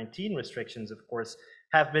COVID-19 restrictions, of course,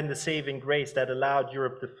 have been the saving grace that allowed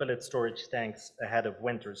Europe to fill its storage tanks ahead of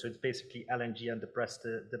winter. So it's basically LNG and depressed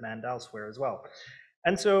demand elsewhere as well.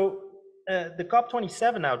 And so the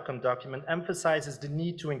COP27 outcome document emphasizes the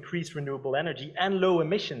need to increase renewable energy and low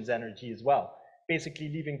emissions energy as well, basically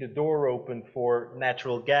leaving the door open for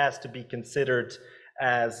natural gas to be considered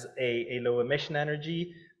as a low emission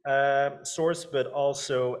energy source, but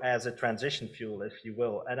also as a transition fuel, if you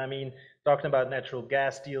will. And I mean, talking about natural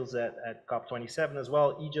gas deals at COP27 as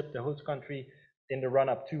well, Egypt, the host country, in the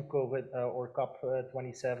run-up to COVID or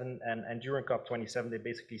COP27 and during COP27, they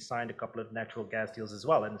basically signed a couple of natural gas deals as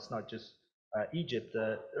well. And it's not just Egypt.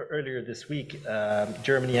 Earlier this week,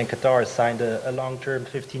 Germany and Qatar signed a long-term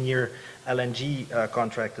 15-year LNG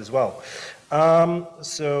contract as well.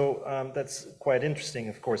 So that's quite interesting,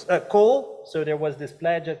 of course. Coal, so there was this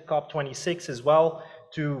pledge at COP26 as well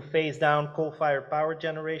to phase down coal-fired power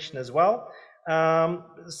generation as well.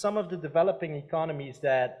 Some of the developing economies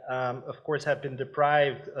that, of course, have been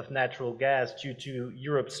deprived of natural gas due to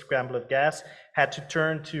Europe's scramble of gas had to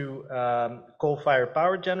turn to coal-fired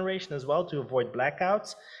power generation as well to avoid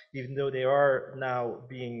blackouts, even though they are now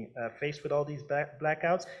being faced with all these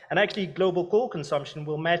blackouts. And actually, global coal consumption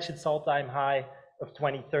will match its all-time high of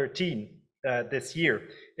 2013 this year.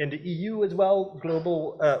 In the EU as well,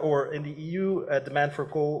 demand for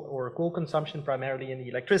coal or coal consumption, primarily in the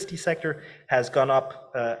electricity sector, has gone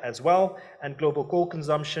up as well. And global coal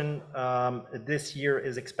consumption this year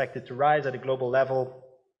is expected to rise at a global level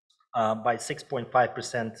by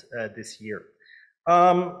 6.5% this year.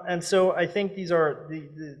 And so I think these are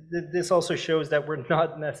this also shows that we're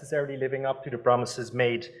not necessarily living up to the promises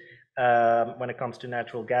made when it comes to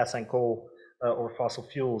natural gas and coal or fossil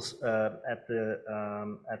fuels at the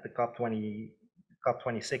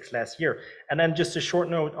COP26 last year. And then just a short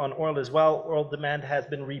note on oil as well. Oil demand has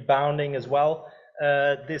been rebounding as well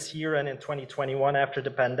this year and in 2021 after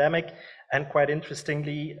the pandemic. And quite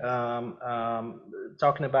interestingly,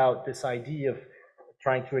 talking about this idea of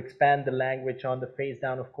trying to expand the language on the phase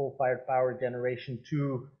down of coal-fired power generation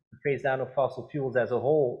to the phase down of fossil fuels as a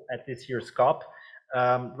whole at this year's COP.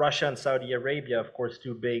 Russia and Saudi Arabia, of course,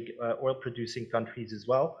 two big oil-producing countries as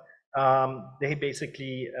well. They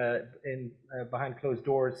basically, behind closed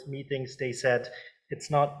doors meetings, they said, it's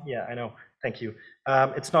not, yeah, I know, thank you.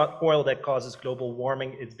 It's not oil that causes global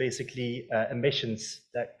warming, it's basically emissions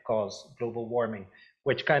that cause global warming,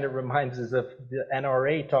 which kind of reminds us of the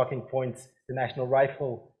NRA talking points, the National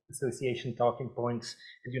Rifle Association talking points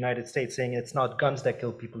in the United States, saying it's not guns that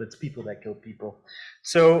kill people, it's people that kill people.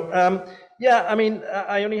 So yeah, I mean,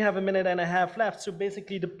 I only have a minute and a half left. So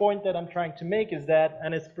basically the point that I'm trying to make is that,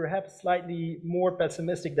 and it's perhaps slightly more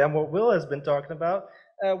pessimistic than what Will has been talking about,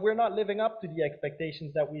 we're not living up to the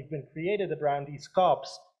expectations that we've been created around these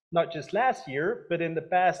COPs, not just last year, but in the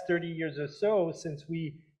past 30 years or so since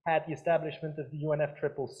we had the establishment of the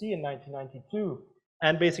UNFCCC in 1992.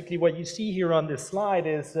 And basically what you see here on this slide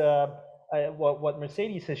is what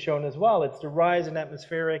Mercedes has shown as well. It's the rise in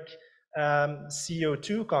atmospheric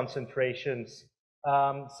CO2 concentrations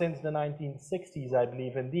since the 1960s, I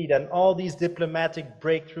believe, indeed. And all these diplomatic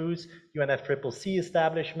breakthroughs, UNFCCC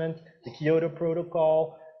establishment, the Kyoto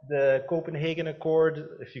Protocol, the Copenhagen Accord,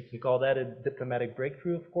 if you can call that a diplomatic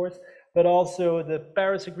breakthrough, of course, but also the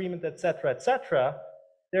Paris Agreement, etc., etc.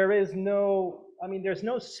 There is no, I mean, there's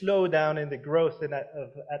no slowdown in the growth of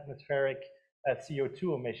atmospheric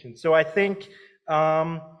CO2 emissions. So I think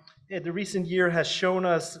the recent year has shown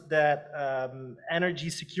us that energy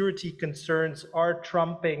security concerns are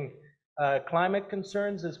trumping climate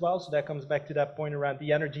concerns as well. So that comes back to that point around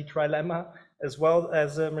the energy trilemma, as well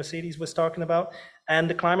as Mercedes was talking about. And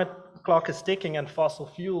the climate clock is ticking, and fossil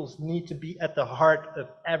fuels need to be at the heart of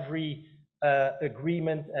every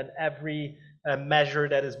agreement and every measure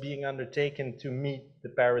that is being undertaken to meet the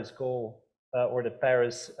Paris goal or the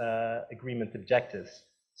Paris Agreement objectives.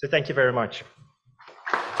 So thank you very much.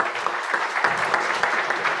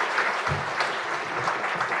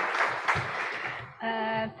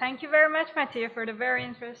 Thank you very much, Mathieu, for the very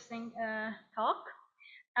interesting talk.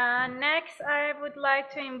 Next, I would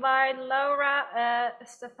like to invite Laura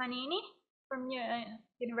Stefanini from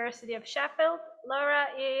University of Sheffield. Laura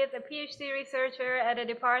is a PhD researcher at the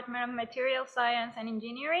Department of Material Science and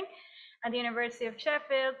Engineering at the University of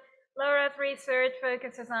Sheffield. Laura's research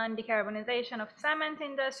focuses on decarbonization of cement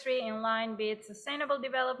industry in line with sustainable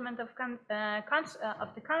development of the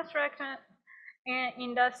construction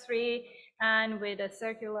industry and with a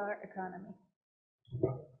circular economy.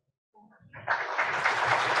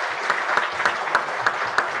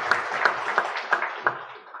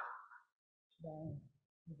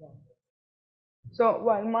 So,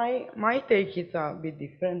 well, my take is a bit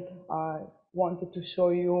different. I wanted to show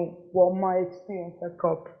you what my experience at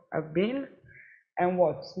COP have been and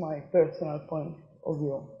what's my personal point of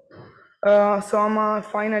view. So I'm a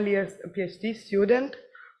final year PhD student.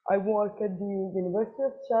 I work at the University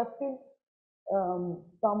of Sheffield.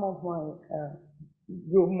 Some of my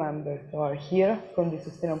group members are here from the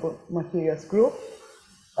Sustainable Materials group.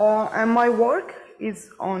 And my work is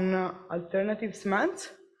on alternative cements,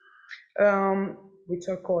 which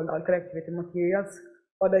are called alkyl-activated materials,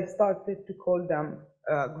 but I started to call them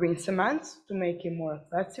green cements to make it more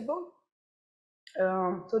accessible.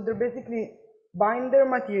 So they're basically binder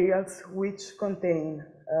materials which contain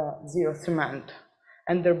zero cement,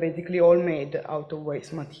 and they're basically all made out of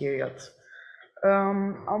waste materials.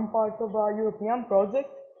 I'm part of a European project,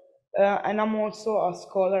 and I'm also a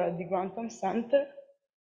scholar at the Grantham Center,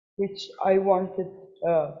 which I wanted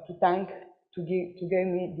to thank to give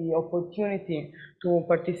me the opportunity to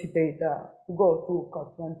participate, to go to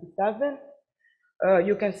COP27.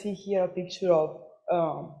 You can see here a picture of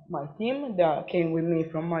my team that came with me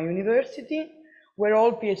from my university. We're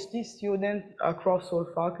all PhD students across all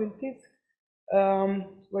faculties.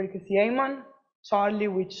 Where you can see Ayman, Charlie,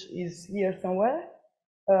 which is here somewhere,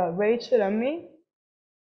 Rachel and me.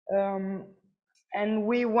 And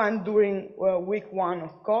we went during week 1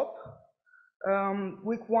 of COP.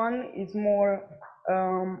 Week 1 is more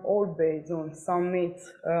all based on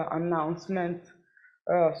summits, announcements,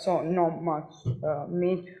 so not much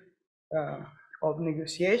meat of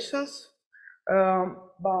negotiations.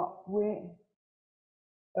 But we,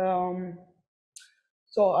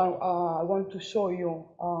 so I want to show you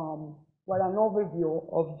well, an overview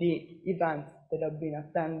of the events that I've been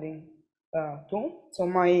attending to. So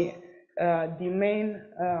my the main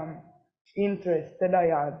interest that I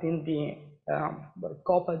had in the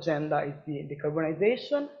COP agenda is the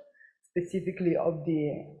decarbonization, specifically of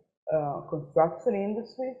the construction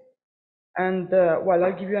industry. And well,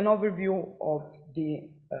 I'll give you an overview of the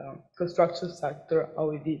construction sector,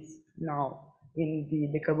 how it is now in the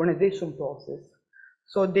decarbonization process.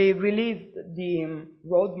 So they released the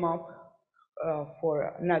roadmap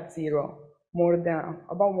for net zero more than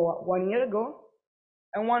about 1 year ago.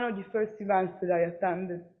 And one of the first events that I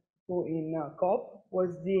attended to in COP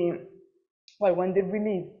was when they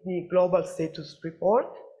released the global status report,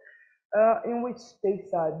 in which they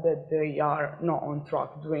said that they are not on track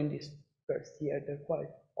during this first year, they're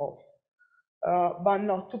quite off. But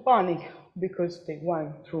not to panic, because they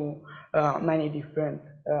went through many different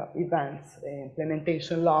events,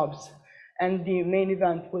 implementation labs, and the main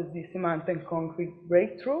event was the cement and concrete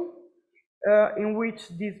breakthrough, in which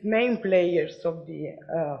these main players of the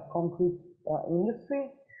concrete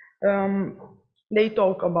industry, they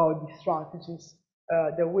talk about the strategies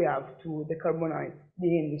that we have to decarbonize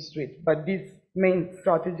the industry. But these main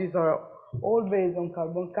strategies are all based on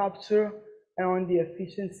carbon capture and on the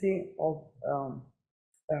efficiency of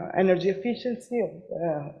energy efficiency,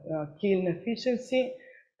 kiln efficiency,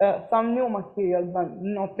 some new material, but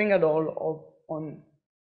nothing at all on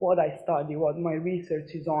what I study, what my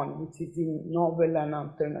research is on, which is in novel and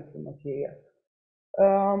alternative material.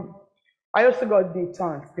 I also got the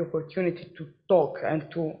chance, the opportunity to talk and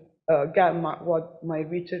to get what my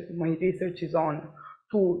research is on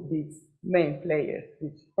to these main players,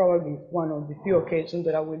 which probably is one of the few occasions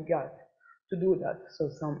that I will get to do that. So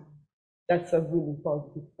that's a really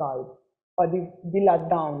positive side. But the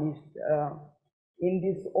letdown is in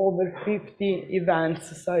these over 50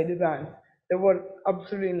 events, side events, there were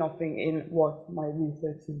absolutely nothing in what my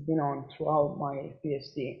research has been on throughout my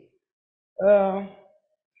PhD.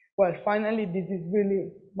 Well, finally, this is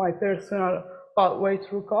really my personal pathway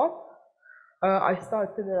through COP. I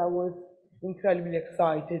started that I was incredibly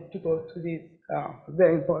excited to go to this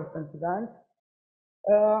very important event.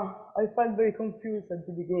 I felt very confused at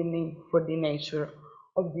the beginning for the nature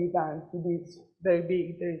of the event. It is very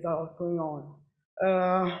big, there is a lot going on.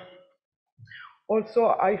 Also,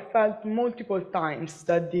 I felt multiple times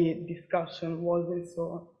that the discussion wasn't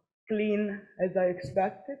so clean as I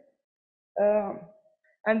expected.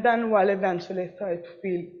 And then, well, eventually I started to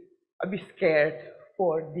feel a bit scared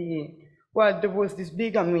for there was this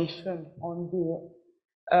big omission on the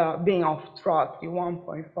being off track, the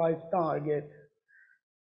 1.5 target.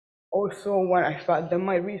 also when I felt that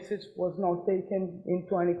my research was not taken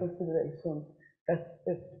into any consideration,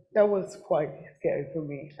 that was quite scary for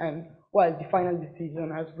me. And well, the final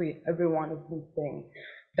decision, as everyone has been saying,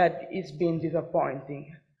 that it's been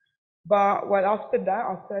disappointing. But well, after that,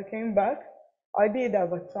 after I came back, I did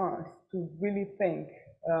have a chance to really think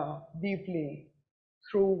deeply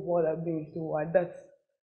through what I've been through. And that's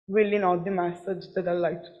really not the message that I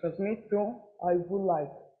like to transmit through. I would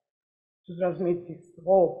like to transmit this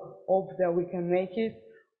hope that we can make it,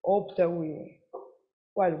 hope that we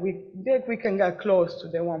can get close to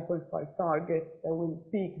the 1.5 target that will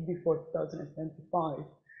peak before 2025.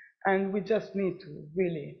 And we just need to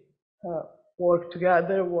really work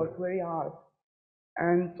together, work very hard.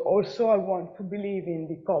 And also I want to believe in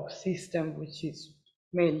the COP system, which is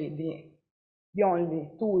mainly the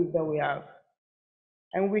only tool that we have.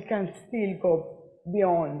 And we can still go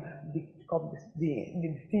beyond the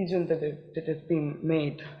decision that has been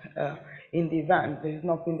made in the event. There is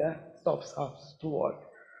nothing that stops us to work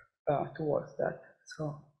towards that.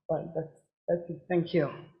 So, well, that's it. Thank you.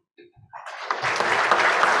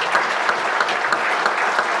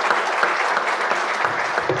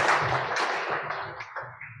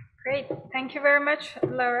 Great. Thank you very much,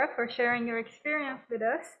 Laura, for sharing your experience with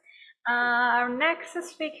us. Our next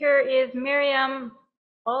speaker is Mirjam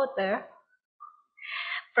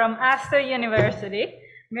from Aston University.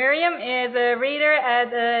 Mirjam is a reader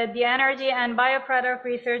at the Energy and Bioproduct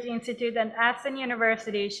Research Institute at Aston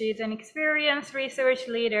University. She is an experienced research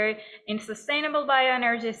leader in sustainable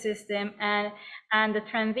bioenergy system and the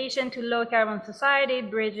transition to low carbon society,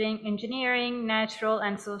 bridging engineering, natural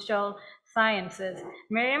and social sciences.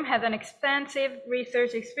 Mirjam has an extensive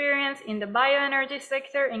research experience in the bioenergy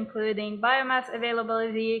sector, including biomass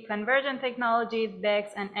availability, conversion technologies,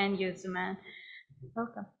 BECCS, and end-use demand.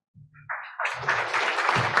 Welcome.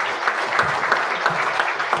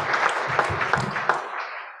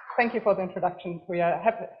 Thank you for the introduction, Pooya.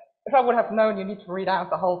 If I would have known you need to read out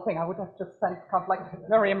the whole thing, I would have just sent kind of like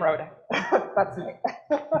Mirjam Roeder. That's me.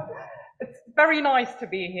 It's very nice to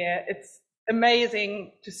be here. It's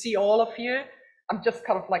amazing to see all of you. I'm just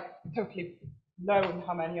kind of like totally blown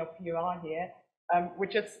how many of you are here,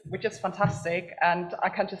 which is fantastic. And I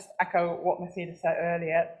can just echo what Mercedes said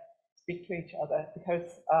earlier, speak to each other,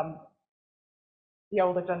 because the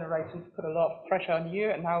older generations put a lot of pressure on you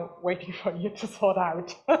and now waiting for you to sort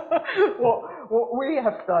out what we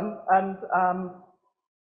have done. And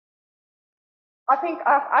I think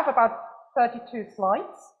I have about 32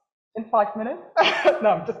 slides in 5 minutes.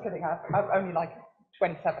 No, I'm just kidding. I've only like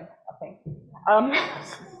 27, I think.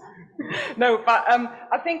 No, but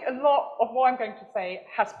I think a lot of what I'm going to say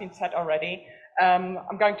has been said already.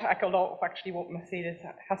 I'm going to echo a lot of actually what Mercedes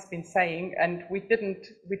has been saying, and we didn't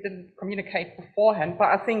communicate beforehand, but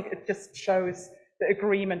I think it just shows the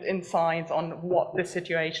agreement in science on what the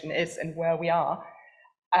situation is and where we are.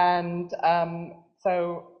 And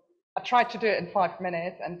so I tried to do it in 5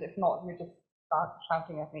 minutes, and if not, you just start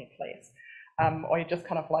shouting at me, please. Or you just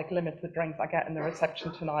kind of like limit the drinks I get in the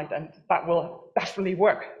reception tonight, and that will definitely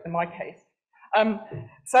work in my case.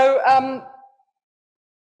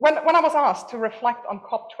 When I was asked to reflect on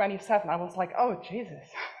COP27, I was like, oh, Jesus,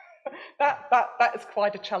 that is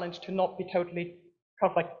quite a challenge to not be totally kind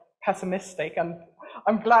of like pessimistic. And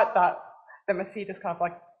I'm glad that Mercedes kind of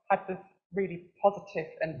like had this really positive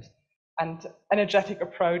and energetic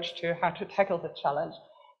approach to how to tackle the challenge.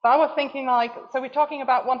 So I was thinking like, so we're talking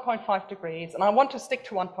about 1.5 degrees, and I want to stick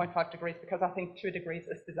to 1.5 degrees because I think 2 degrees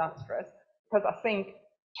is disastrous, because I think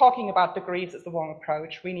talking about degrees is the wrong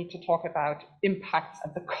approach. We need to talk about impacts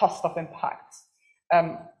and the cost of impacts.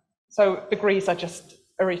 So degrees are just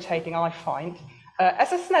irritating, I find.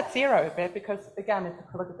 As a net zero a bit, because again, it's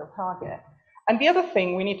a political target. And the other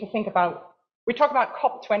thing we need to think about, we talk about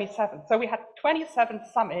COP27. So we had 27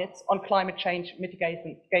 summits on climate change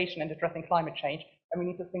mitigation and addressing climate change, and we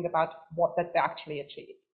need to think about what that they actually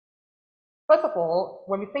achieved. First of all,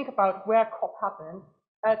 when we think about where COP happened,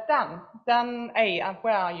 Dan A,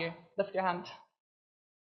 where are you? Lift your hand.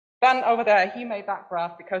 Dan over there, he made that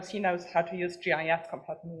graph because he knows how to use GIS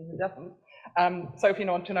compared to me who doesn't. So if you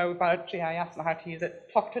want to know about GIS and how to use it,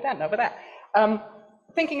 talk to Dan over there.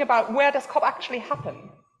 Thinking about where does COP actually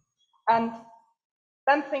happen? And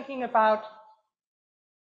then thinking about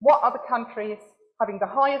what are the countries having the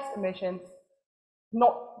highest emissions,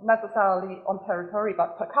 not necessarily on territory,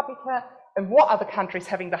 but per capita, and what are the countries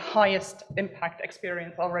having the highest impact,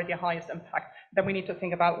 experience already highest impact. Then we need to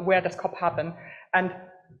think about where does COP happen. And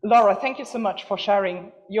Laura, thank you so much for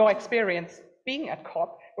sharing your experience being at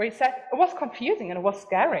COP, where you said it was confusing and it was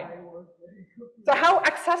scary. So how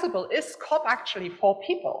accessible is COP actually for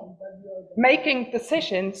people? Making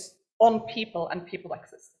decisions on people and people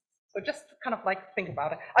existence. So just kind of like think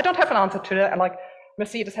about it. I don't have an answer to it, and like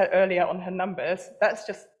Mercedes had earlier on her numbers, that's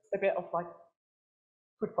just a bit of like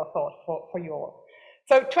food for thought for you all.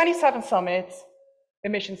 So 27 summits,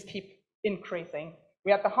 emissions keep increasing.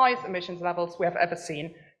 We have the highest emissions levels we have ever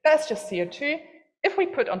seen. That's just CO2. If we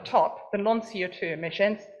put on top the non-CO2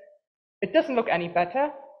 emissions, it doesn't look any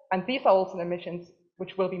better. And these are also emissions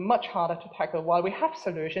which will be much harder to tackle, while we have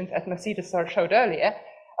solutions, as Mercedes showed earlier.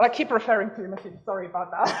 And I keep referring to Mercedes, sorry about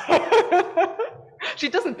that. She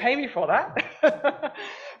doesn't pay me for that.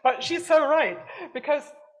 But she's so right, because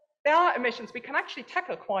there are emissions we can actually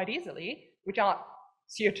tackle quite easily, which are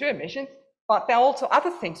CO2 emissions, but there are also other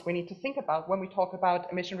things we need to think about when we talk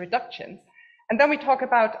about emission reductions. And then we talk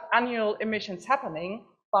about annual emissions happening,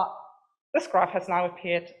 but this graph has now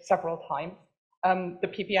appeared several times. The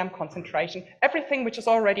ppm concentration, everything which is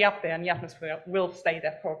already up there in the atmosphere will stay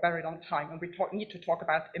there for a very long time. And we need to talk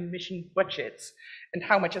about emission budgets and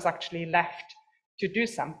how much is actually left to do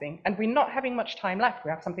something. And we're not having much time left. We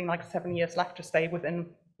have something like 7 years left to stay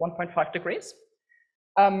within 1.5 degrees.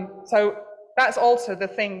 So that's also the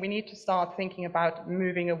thing. We need to start thinking about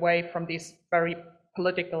moving away from these very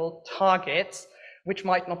political targets, which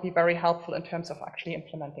might not be very helpful in terms of actually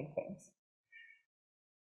implementing things.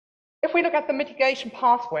 If we look at the mitigation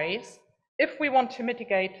pathways, if we want to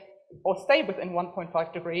mitigate or stay within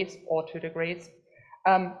 1.5 degrees or 2 degrees,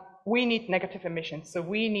 we need negative emissions. So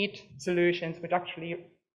we need solutions which actually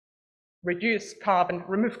reduce carbon,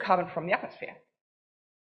 remove carbon from the atmosphere.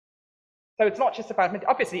 So it's not just about,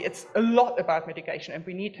 obviously it's a lot about mitigation, and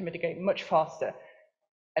we need to mitigate much faster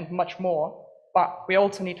and much more, but we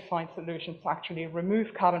also need to find solutions to actually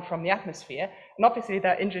remove carbon from the atmosphere. And obviously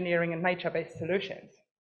there are engineering and nature-based solutions.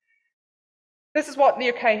 This is what the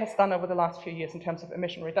UK has done over the last few years in terms of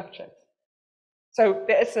emission reductions. So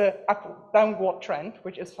there is a downward trend,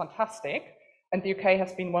 which is fantastic, and the UK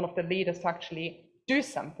has been one of the leaders to actually do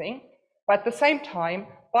something. But at the same time,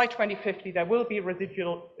 by 2050, there will be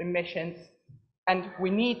residual emissions, and we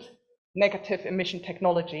need negative emission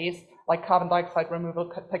technologies like carbon dioxide removal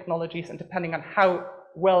technologies, and depending on how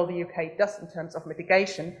well the UK does in terms of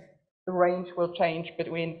mitigation, the range will change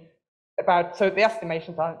between about, so the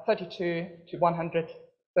estimations are 32 to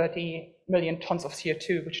 130 million tons of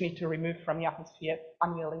CO2, which need to remove from the atmosphere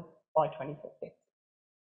annually by 2050.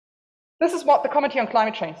 This is what the Committee on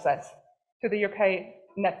Climate Change says to the UK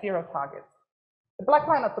net zero targets. The black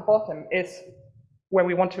line at the bottom is where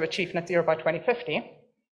we want to achieve net zero by 2050.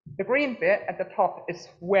 The green bit at the top is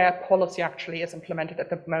where policy actually is implemented at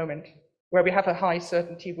the moment, where we have a high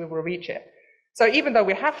certainty we will reach it. So even though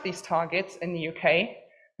we have these targets in the UK,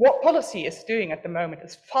 what policy is doing at the moment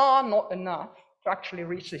is far not enough to actually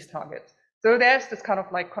reach these targets. So there's this kind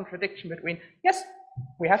of like contradiction between, yes,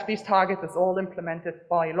 we have these targets, it's all implemented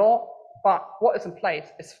by law, but what is in place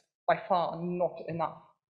is by far not enough.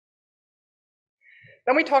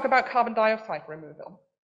 Then we talk about carbon dioxide removal.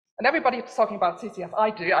 And everybody is talking about CCS. I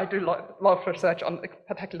do a lot of research on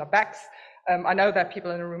particular BACs. I know there are people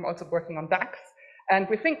in the room also working on DACs. And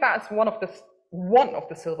we think that's one of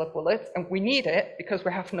the silver bullets, and we need it because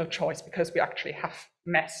we have no choice, because we actually have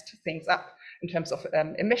messed things up in terms of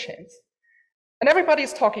emissions. And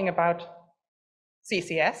everybody's talking about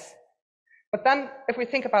CCS, but then if we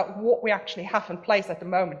think about what we actually have in place at the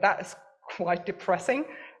moment, that is quite depressing.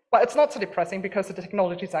 But it's not so depressing because the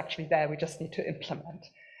technology is actually there, we just need to implement.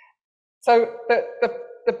 So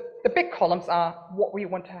the big columns are what we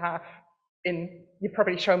want to have in, you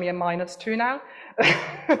probably show me a -2 now.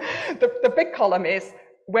 The big column is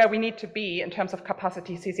where we need to be in terms of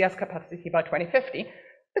capacity, CCS capacity by 2050.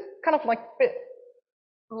 It's kind of like bit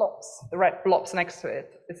blobs, the red blobs next to it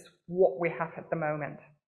is what we have at the moment.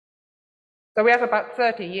 So we have about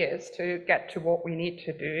 30 years to get to what we need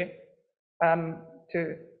to do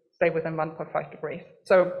to stay within 1.5 degrees.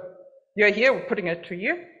 So you're here, we're putting it to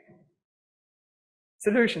you.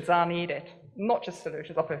 Solutions are needed, not just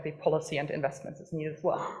solutions, obviously policy and investments is needed as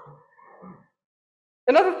well.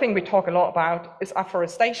 Another thing we talk a lot about is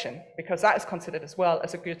afforestation, because that is considered as well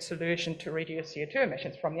as a good solution to reduce CO2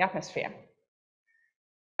 emissions from the atmosphere.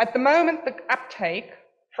 At the moment, the uptake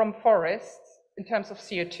from forests in terms of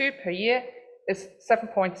CO2 per year is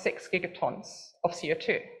 7.6 gigatons of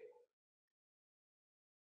CO2.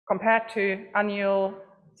 Compared to annual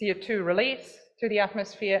CO2 release to the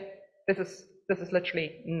atmosphere, this is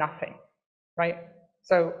literally nothing, right?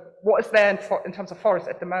 So what is there in terms of forests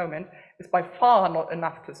at the moment is by far not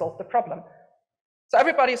enough to solve the problem. So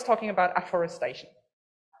everybody is talking about afforestation.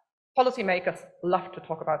 Policymakers love to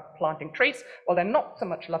talk about planting trees, while they're not so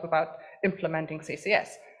much love about implementing CCS.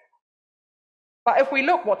 But if we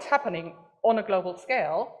look what's happening on a global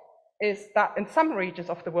scale, is that in some regions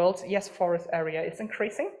of the world, yes, forest area is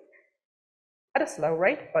increasing at a slow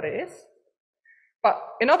rate, but it is. But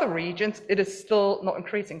in other regions, it is still not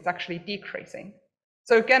increasing, it's actually decreasing.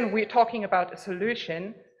 So again, we're talking about a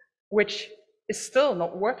solution which is still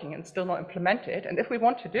not working and still not implemented. And if we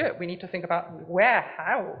want to do it, we need to think about where,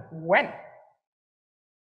 how, when.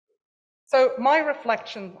 So my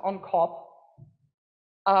reflection on COP,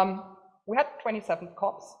 we had 27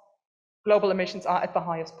 COPs. Global emissions are at the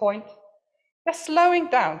highest point. They're slowing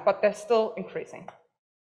down, but they're still increasing.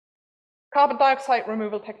 Carbon dioxide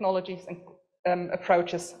removal technologies and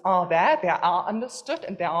approaches are there, they are understood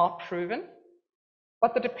and they are proven,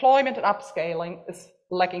 but the deployment and upscaling is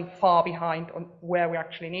lagging far behind on where we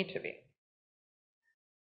actually need to be.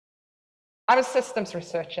 I'm a systems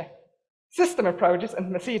researcher. System approaches, and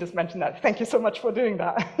Mercedes mentioned that. Thank you so much for doing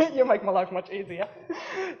that. You make my life much easier.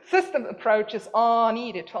 System approaches are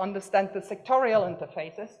needed to understand the sectorial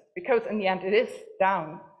interfaces, because in the end it is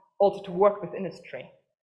down also to work with industry.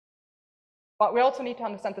 But we also need to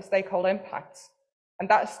understand the stakeholder impacts. And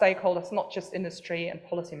that is stakeholders, not just industry and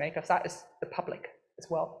policymakers, that is the public as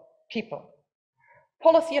well, people.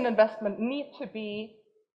 Policy and investment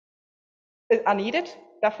are needed,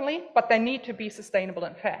 definitely, but they need to be sustainable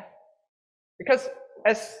and fair. Because,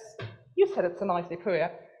 as you said it so nicely,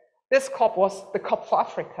 Pooya, this COP was the COP for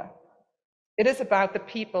Africa. It is about the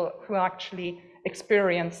people who actually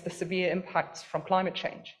experience the severe impacts from climate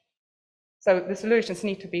change. So the solutions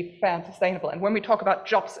need to be fair and sustainable. And when we talk about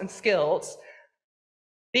jobs and skills,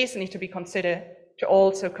 these need to be considered to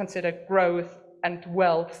also consider growth and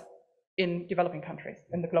wealth in developing countries,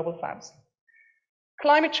 in the global south.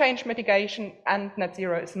 Climate change mitigation and net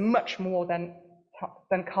zero is much more than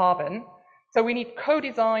carbon. So we need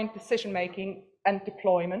co-design, decision-making, and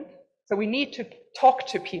deployment. So we need to talk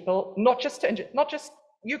to people, not just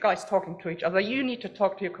you guys talking to each other. You need to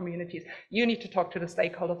talk to your communities. You need to talk to the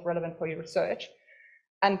stakeholders relevant for your research.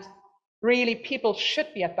 And really, people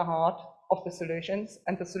should be at the heart of the solutions,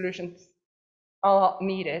 and the solutions are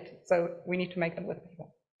needed. So we need to make them with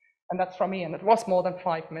people. And that's from me. And it was more than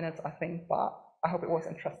 5 minutes, I think, but I hope it was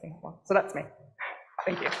interesting. So that's me.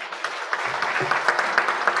 Thank you.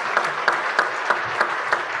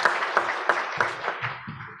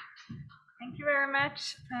 Thank you very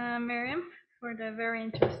much, Mirjam, for the very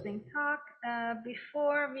interesting talk.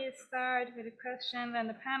 Before we start with the questions and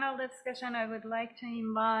the panel discussion, I would like to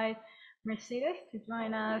invite Mercedes to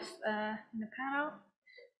join us in the panel.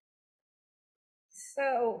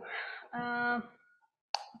 So,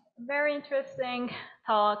 very interesting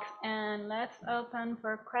talk, and let's open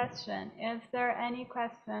for question. Is there any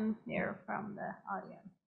question here from the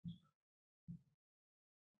audience?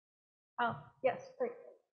 Oh, yes, please.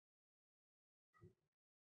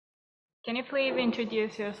 Can you please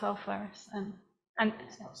introduce yourself first?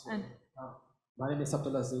 My name is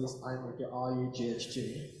Abdulaziz. I'm with the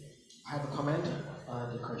RUGHG. I have a comment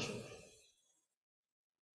and a question.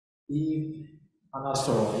 If an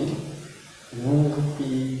asteroid will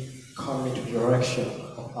be coming into the direction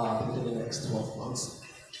of Earth within the next 12 months,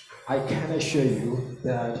 I can assure you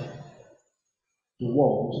that the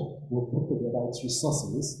world will put together its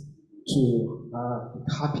resources to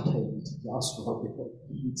decapitate the asteroid before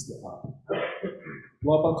it hits the Earth.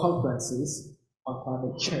 Global conferences on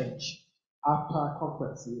climate change, after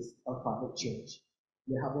conferences on climate change,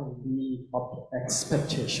 they haven't lived up to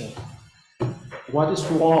expectation. What is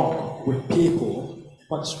wrong with people?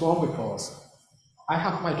 What's wrong with us? I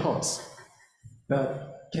have my thoughts,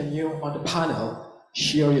 but can you, on the panel,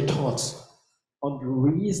 share your thoughts on the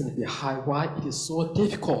reason behind why it is so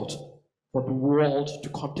difficult for the world to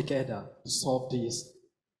come together to solve this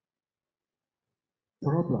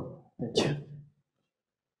problem? Thank you.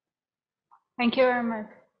 Thank you very much.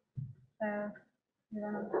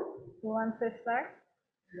 You want to start?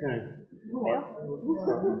 Okay. Bill?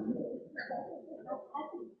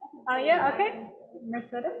 Oh, yeah, okay.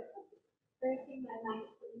 Mercedes?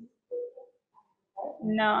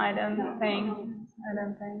 No, I don't think.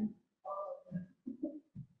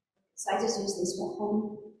 So I just use this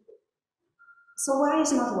one. So why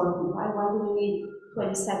is it not working? Why do we need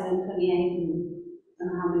 27, 28, and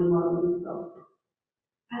how many more we need to go?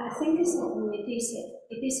 I think it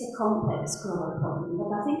is a complex global problem, but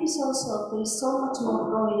I think it's also, there is so much more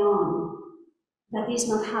going on that is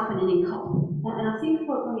not happening in COP. And I think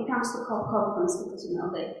when it comes to COP conference, because the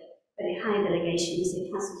very high delegations, it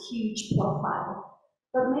has a huge profile,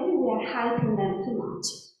 but maybe we are hyping them too much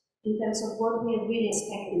in terms of what we are really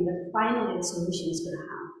expecting that finally the solution is going to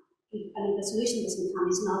happen. And if the solution doesn't come,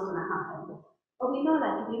 it's not going to happen. But we know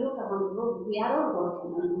that if you look around the world, we are all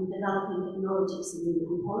working on developing technologies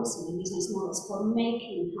and policy and business models for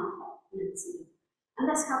making it happen. net zero. And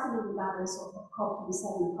that's happening regardless of COP27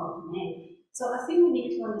 and COP28. So I think we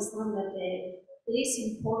need to understand that it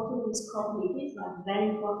is important, these COP meetings are very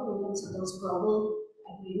important in terms of those global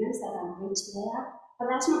agreements that are reached there. But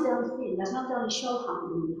that's not the only thing, that's not the only show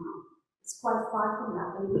happening now. It's quite far from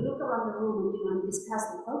that. And if we look around the room and discuss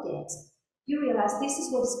the projects, you realize this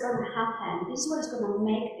is what's going to happen, this is what is going to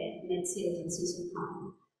make the net zero transition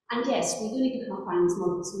happen. And yes, we do need to have finance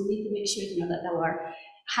models. We need to make sure that our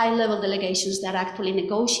high-level delegations that actually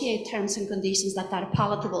negotiate terms and conditions that are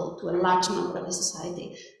palatable to a large number of the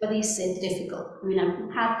society. But it's difficult. I mean,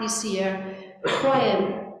 I've had this year quite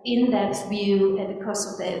an in-depth view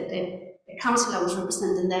because of the council I was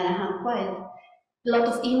representing there. I had quite a lot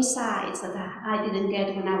of insights that I didn't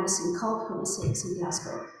get when I was in COP26 in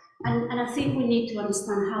Glasgow. And I think we need to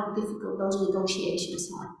understand how difficult those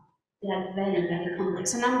negotiations are. They are very, very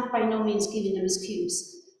complex. And I'm by no means giving them an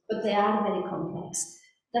excuse, but they are very complex.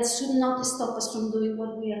 That should not stop us from doing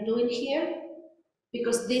what we are doing here,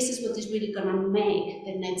 because this is what is really going to make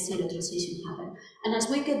the net zero transition happen. And as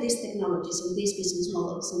we get these technologies and these business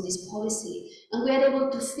models and this policy, and we are able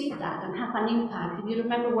to feed that and have an impact. If you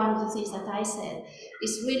remember, one of the things that I said,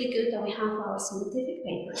 it's really good that we have our scientific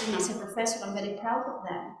papers. And as a professor, I'm very proud of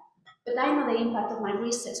them. But I know the impact of my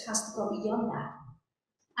research has to go beyond that.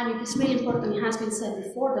 And it is really important, it has been said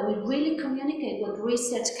before, that we really communicate what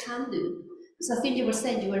research can do. So I think you were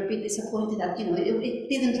saying you were a bit disappointed that it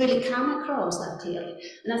didn't really come across that clearly.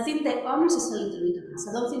 And I think the onus is a little bit on us.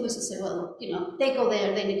 I don't think we should say, well, they go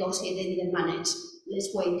there, they negotiate, they didn't manage.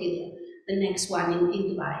 Let's wait till the next one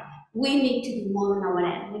in Dubai. We need to do more on our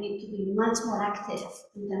end. We need to be much more active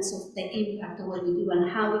in terms of the impact of what we do and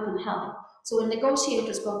how we can help. So when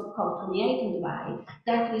negotiators go to COP28 in Dubai,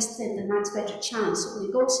 they actually stand a much better chance to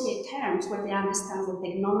negotiate terms where they understand what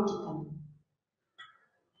technology can do.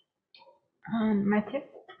 Mathieu?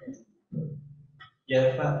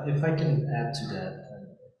 Yeah, if I can add to that,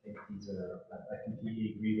 I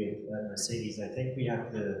completely agree with Mercedes. I think we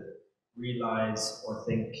have to realize or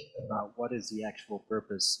think about what is the actual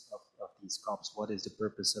purpose of these COPs, what is the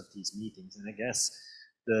purpose of these meetings. And I guess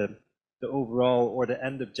the overall or the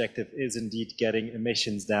end objective is indeed getting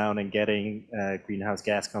emissions down and getting greenhouse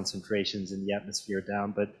gas concentrations in the atmosphere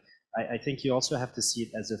down. But I think you also have to see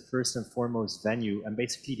it as a first and foremost venue, and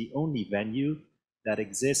basically the only venue that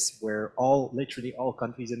exists where literally all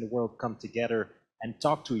countries in the world come together and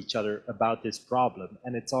talk to each other about this problem.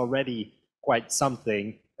 And it's already quite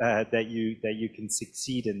something that you can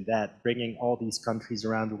succeed in that, bringing all these countries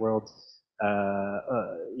around the world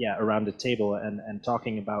around the table and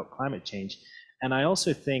talking about climate change. And I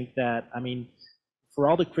also think that, I mean, for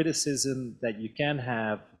all the criticism that you can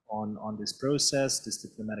have on this process, this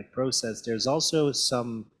diplomatic process, there's also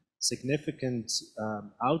some significant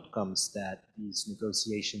outcomes that these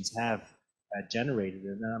negotiations have generated.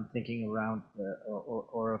 And I'm thinking around,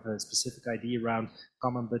 or of a specific idea around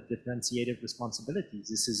common but differentiated responsibilities.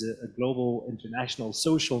 This is a global international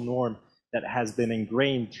social norm that has been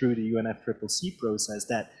ingrained through the UNFCCC process,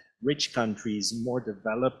 that rich countries, more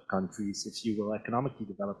developed countries, if you will, economically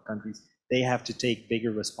developed countries, they have to take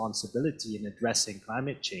bigger responsibility in addressing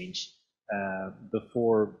climate change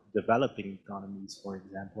before developing economies, for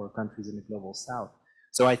example, or countries in the global south.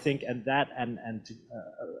 So I think, I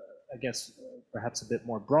guess perhaps a bit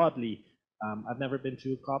more broadly, I've never been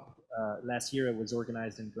to a COP. Last year it was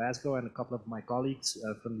organized in Glasgow, and a couple of my colleagues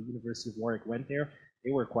from the University of Warwick went there.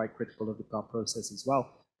 They were quite critical of the COP process as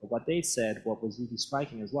well. But what they said, what was really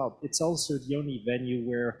striking as well, it's also the only venue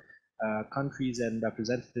where countries and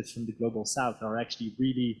representatives from the global south are actually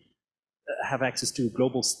really have access to a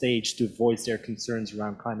global stage to voice their concerns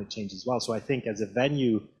around climate change as well. So I think as a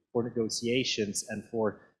venue for negotiations and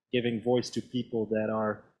for giving voice to people that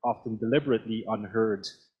are often deliberately unheard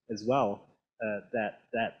as well, that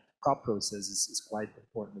COP process is quite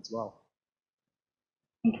important as well.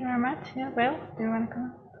 Thank you very much. Yeah, Will, do you want to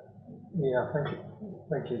come? Yeah, thank you.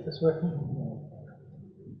 Thank you. Is this working?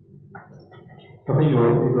 I think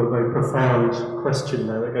you've got a very profound question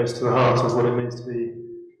there that goes to the heart of what it means to be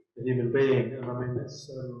a human being. And I mean,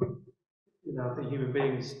 it's, I think human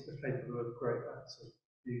beings are capable of great acts of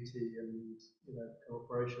beauty and,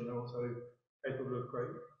 cooperation. They're also capable of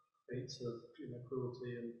great feats of,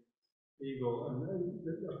 cruelty and evil. And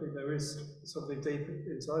I think there is something deep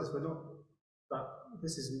inside us. We're not. But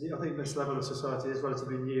this is, I think this level of society is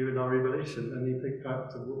relatively new in our evolution, and you think back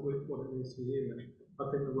to what it means to be human. I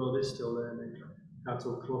think the world is still learning how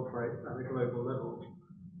to cooperate at a global level.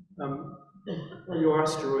 Your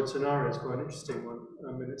asteroid scenario is quite an interesting one.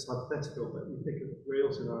 I mean, it's hypothetical, but you think of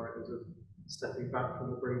real scenarios of stepping back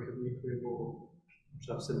from the brink of nuclear war, which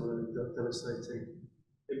have similar devastating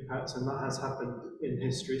impacts, and that has happened in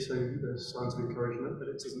history, so there's signs of encouragement, but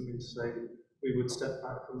it doesn't mean to say we would step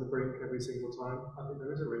back from the brink every single time. I think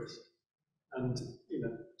there is a risk. And, you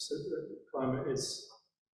know, so the climate is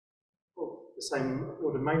the same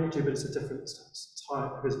order of magnitude, but it's a different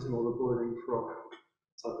type, because it's more the boiling frog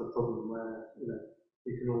type of problem where, you know,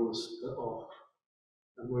 you can always put off.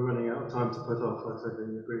 And we're running out of time to put off, I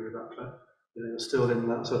totally agree with that, but you know, you're still in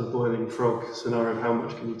that sort of boiling frog scenario of how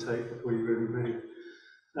much can you take before you really move.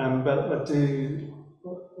 But I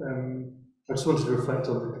just wanted to reflect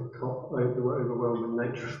on the COP, the overwhelming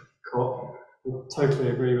nature of COP. I totally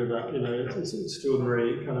agree with that. You know, it's an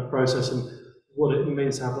extraordinary kind of process, and what it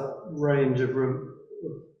means to have that range of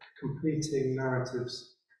competing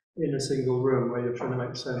narratives in a single room where you're trying to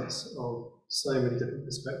make sense of so many different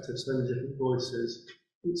perspectives, so many different voices.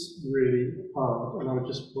 It's really hard, and I would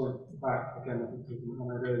just point back again, I think I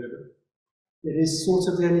know earlier, but it is sort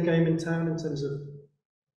of the only game in town in terms of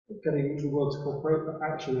getting the world to cooperate, but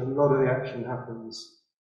actually a lot of the action happens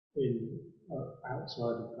in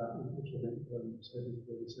outside of that, which I think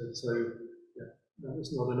Mercedes said. So, yeah, that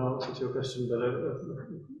was not an answer to your question, but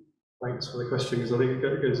thanks for the question, because I think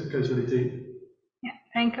it goes really deep. Yeah,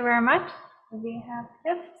 thank you very much. We have,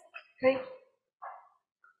 yes, great.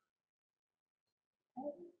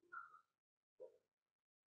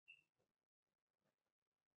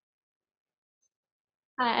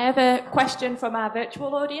 I have a question from our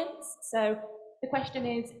virtual audience. So the question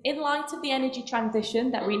is, in light of the energy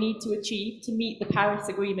transition that we need to achieve to meet the Paris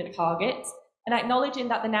Agreement targets, and acknowledging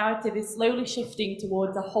that the narrative is slowly shifting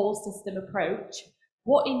towards a whole system approach,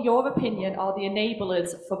 what, in your opinion, are the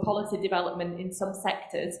enablers for policy development in some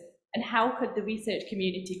sectors, and how could the research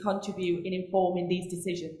community contribute in informing these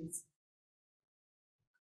decisions?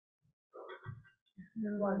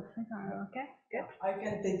 Okay, good. I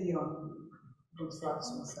can take you on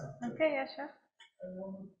construction sector. Okay, yeah, sure.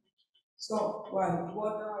 So, well,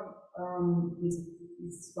 what are these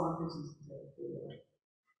strategies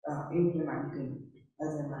implementing,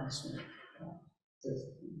 as I mentioned, just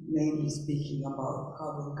mainly speaking about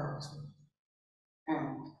carbon capture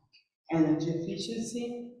and energy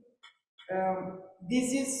efficiency. This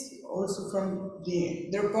is also from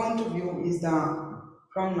their point of view is that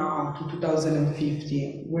from now to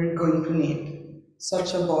 2050, we're going to need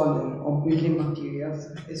such a volume of building materials,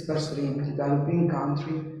 especially in developing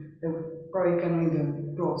countries, that we probably can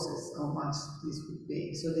even process how much this would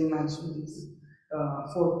be. So they mentioned this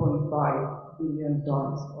 4.5 billion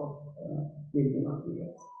tons of building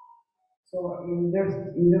materials. So in their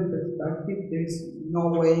perspective, there's no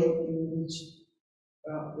way in which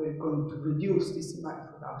we're going to reduce this cement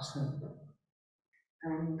production.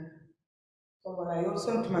 And so what I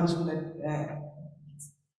also want to mention that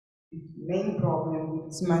the main problem with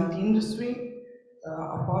the cement industry,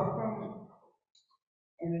 apart from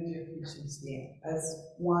energy efficiency, as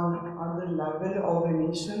one other level of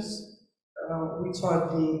emissions, which are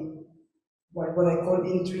what I call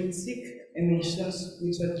intrinsic emissions,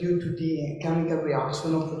 which are due to the chemical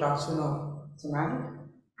reaction of production of cement.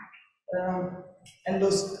 And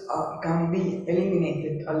those can be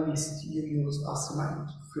eliminated, at least you use a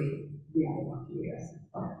cement-free building materials.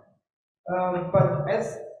 But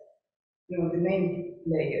as you know, the main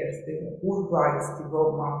players, who writes the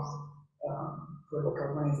roadmaps for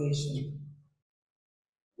decarbonization,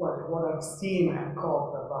 what I've seen and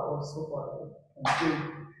COP, but also what I can do,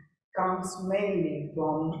 comes mainly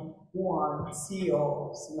from one CEO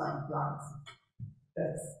of cement plants.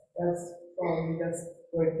 That's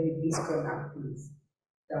where the disconnect is.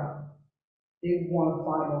 They want to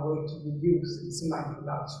find a way to reduce the cement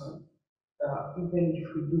production, even if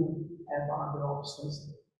we do have other options.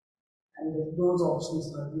 And those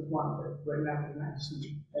options are the ones that were never mentioned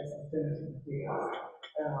as alternative materials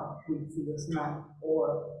with the cement, or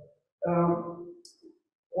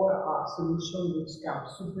a solution which can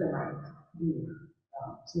supplement the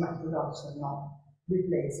cement production, not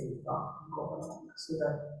replace it, so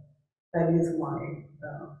that is my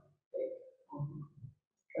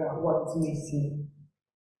what's missing.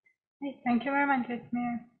 Thank you very much,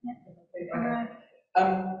 Mirjam.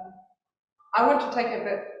 I want to take a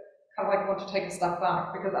bit, want to take a step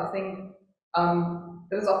back, because I think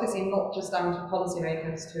it is obviously not just down to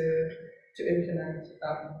policymakers to implement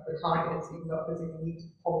the targets, even though obviously we need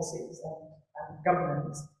policies and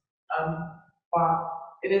governments, but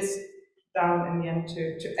it is down in the end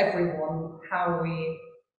to everyone,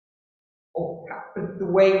 the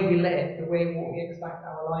way we live, the way what we expect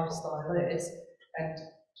our lifestyle is, and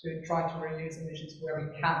to try to reduce emissions where we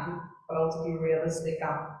can, but also be realistic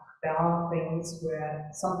that there are things where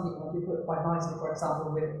some people, you put it quite nicely, for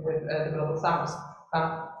example, with the Global South,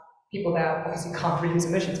 people there obviously can't reduce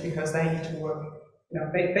emissions because they need to work,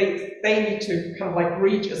 they need to kind of like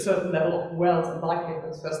reach a certain level of wealth and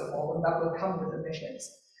livelihoods, first of all, and that will come with emissions.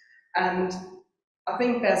 And I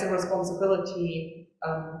think there's a responsibility,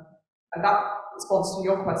 and that responds to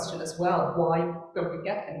your question as well, why don't we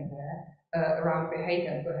get anywhere around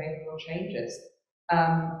behavior and behavioral changes?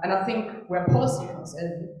 And I think where policy comes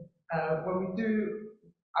in, when we do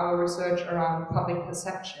our research around public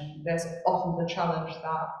perception, there's often the challenge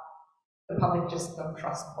that the public just don't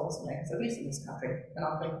trust policymakers, at least in this country, and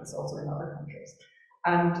I think it's also in other countries.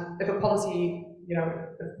 And if a policy,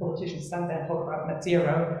 if politicians stand there and talk about net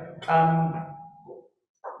zero,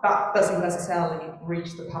 that doesn't necessarily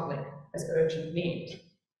reach the public as urgent need.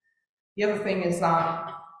 The other thing is that,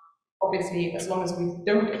 obviously, as long as we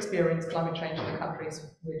don't experience climate change in the countries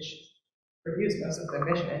which produce most of the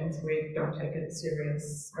emissions, we don't take it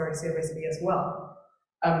very seriously as well.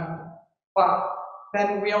 But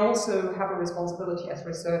then we also have a responsibility as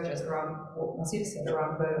researchers around what Mathieu said,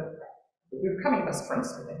 around we're becoming best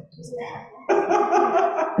friends today.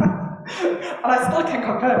 And I still can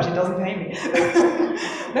confirm she doesn't pay me.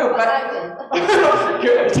 No, but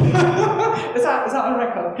good. Is that on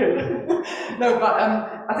record? Good. No, but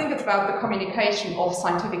I think it's about the communication of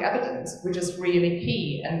scientific evidence, which is really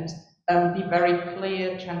key, and be very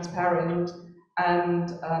clear, transparent, and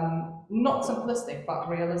not simplistic, but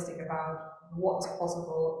realistic about what's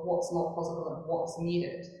possible, what's not possible, and what's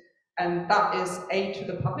needed. And that is aid to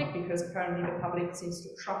the public, because apparently the public seems to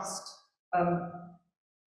trust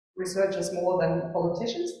researchers more than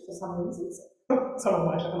politicians for some reasons. Someone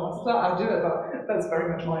might have an answer to that. I do it, but that's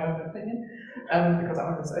very much my own opinion, because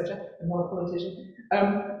I'm a researcher and not a politician.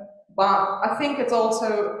 But I think it's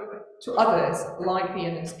also to others, like the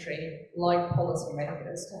industry, like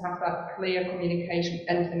policymakers, to have that clear communication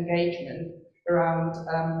and engagement around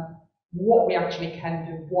what we actually can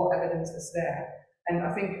do, what evidence is there. And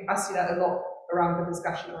I think I see that a lot around the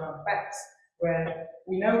discussion around facts, where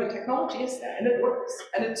we know the technology is there and it works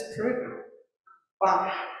and it's proven,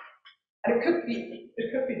 but and it could be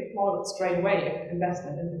deployed straight away if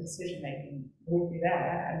investment in the decision making would be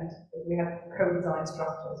there, and if we have co-design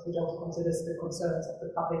structures which also considers the concerns of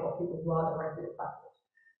the public or people who are directly affected.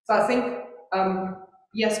 So I think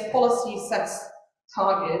yes, policy sets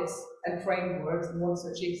targets and frameworks and wants to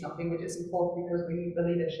achieve something, which is important because we need the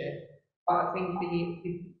leadership. But I think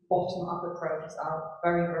the bottom-up approaches are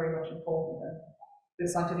very, very much important, and the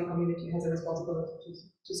scientific community has a responsibility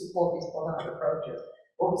to support these bottom-up approaches.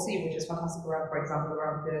 What we see, which is fantastic around, for example,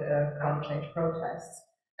 around the climate change protests,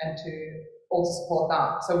 and to also support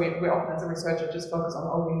that. So we often, as a researcher, just focus on,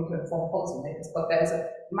 we need to inform policymakers, but there's a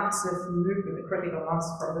massive movement, a critical mass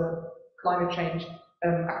from the climate change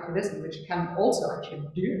activism, which can also actually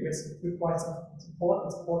do with quite some support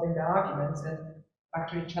and supporting their arguments and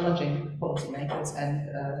actually challenging policymakers and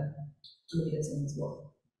leaders in this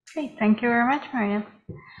world. Okay, thank you very much, Mirjam.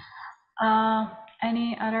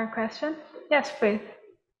 Any other questions? Yes, please.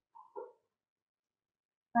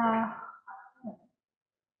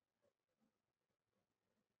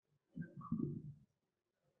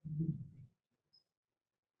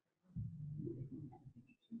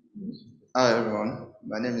 Hi everyone,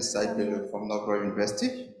 my name is Said Bello from Northern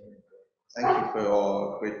University. Thank you for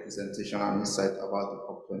your great presentation and insight about the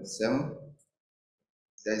COP27.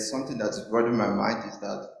 There is something that's bothering my mind, is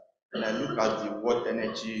that when I look at the World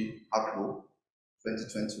Energy Outlook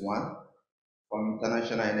 2021 from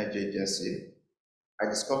International Energy Agency, I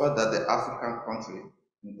discovered that the African country,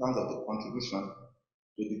 in terms of the contribution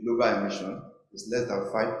to the global emission, is less than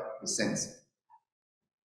 5%.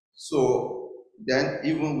 So then,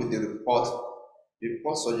 even with the report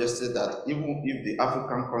suggested that even if the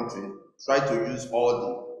African country try to use all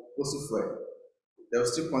the fossil fuel, they will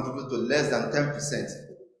still contribute to less than 10%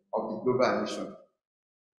 of the global emission.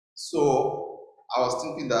 So I was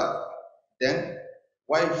thinking that then,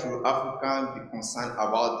 why should Africans be concerned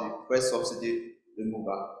about the fuel subsidy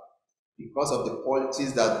removal? Because of the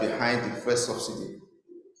policies that are behind the fuel subsidy.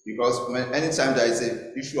 Because anytime there is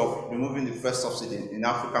an issue of removing the fuel subsidy in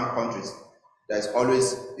African countries, there is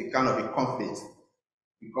always a kind of a conflict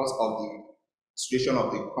because of the situation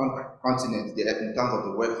of the continent in terms of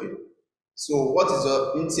the welfare. So what is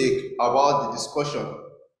your intake about the discussion,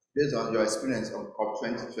 based on your experience on COP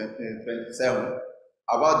 2027,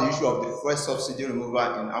 about the issue of the fuel subsidy removal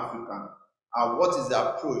in Africa, and what is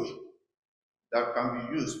the approach that can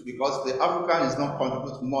be used? Because the African is not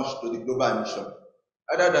contributing much to the global emission.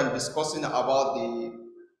 Other than discussing about the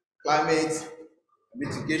climate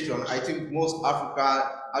mitigation, I think most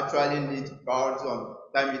Africa actually need priority on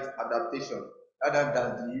climate adaptation, rather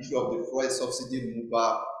than the issue of the fuel subsidy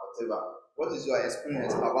removal, whatever. what is your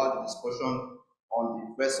experience about the discussion on the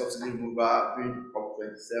first subsidy removal during the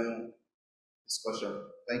COP27 discussion?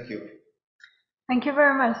 Thank you. Thank you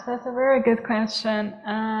very much. That's a very good question.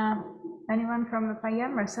 Anyone from the Pooya,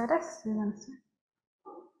 Mercedes?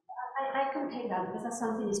 I can take that because that's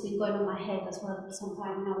something that's been going on my head as well for some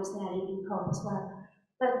time when I was there in COP as well.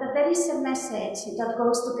 But there is a message that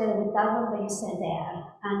goes together with that one that you said there,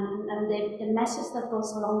 and the message that goes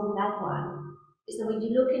along with that one is that when you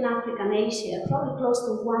look in Africa and Asia, probably close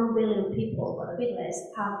to 1 billion people, or a bit less,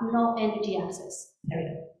 have no energy access,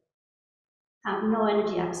 period. Have no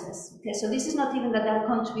energy access. Okay, so this is not even that they're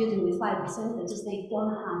contributing with 5%, it's just they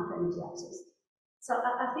don't have energy access. So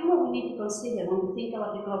I think what we need to consider when we think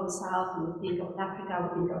about the Global South, and we think of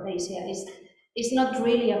Africa, we think of Asia, is not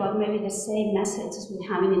really about maybe the same message as we're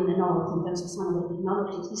having in the North in terms of some of the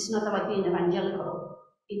technologies. This is not about being evangelical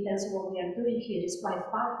in terms of what we are doing here. It's quite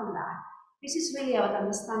far from that. This is really about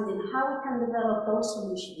understanding how we can develop those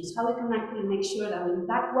solutions, how we can actually make sure that when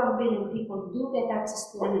that 1 billion people do get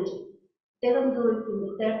access to energy, they don't do it in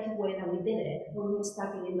the dirty way that we did it when we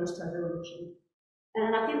started the Industrial Revolution.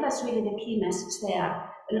 And I think that's really the key message there.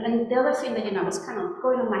 And the other thing that, was kind of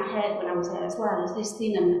going on my head when I was there as well is this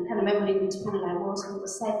thing, and kind of memory which kind of like was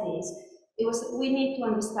said is, we need to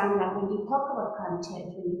understand that when you talk about climate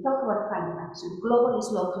change, when you talk about climate action, global is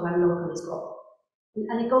local and local is global.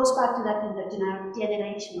 And it goes back to that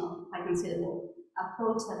intergenerational, I consider,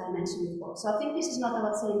 approach that I mentioned before. So I think this is not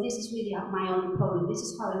about saying this is really my only problem, this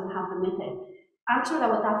is how we have the method. I'm sure that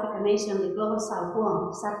what Africa and Asia and the Global South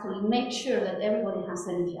want is actually make sure that everybody has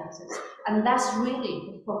energy access. And that's really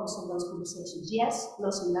the focus of those conversations. Yes,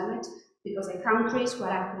 loss and damage, because the countries where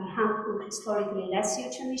actually have put historically less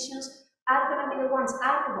huge emissions are going to be the ones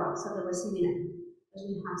that are receiving it, as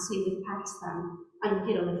we have seen with Pakistan. And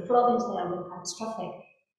the floodings there were catastrophic.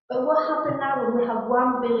 But what happened now when we have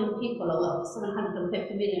 1 billion people, or well, 750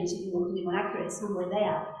 million, if you want to be more accurate, somewhere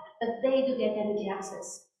there, that they do get energy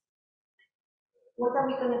access? What are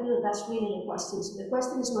we going to do? That's really the question. So the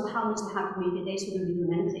question is not how much they have to make the days when we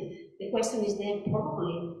do anything. The question is they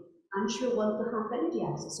probably, I'm sure, want to have energy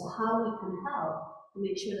access. So how we can help to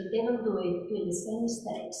make sure that they don't do it doing the same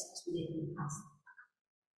mistakes as we did in the past.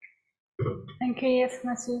 Thank you. Yes,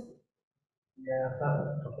 Mathieu. Yeah,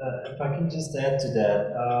 if I can just add to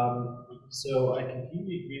that. So I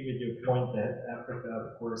completely agree with your point that Africa,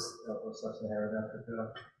 of course, or Sub-Saharan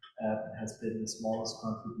Africa, has been the smallest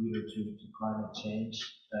contributor to climate change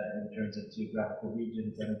in terms of geographical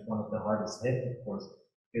regions, and it's one of the hardest hit, of course,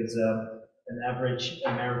 because an average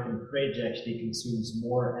American fridge actually consumes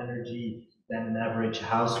more energy than an average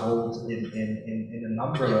household in a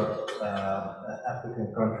number of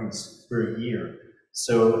African countries per year.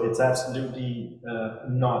 So it's absolutely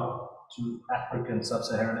not to African,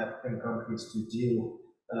 sub-Saharan African countries to deal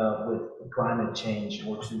with climate change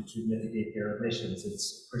or to mitigate their emissions.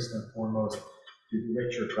 It's first and foremost to the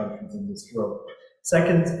richer countries in this world.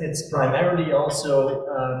 Second, it's primarily also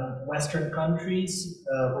Western countries,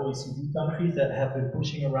 OECD countries that have been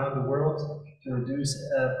pushing around the world to reduce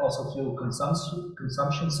fossil fuel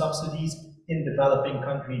consumption subsidies in developing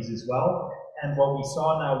countries as well. And what we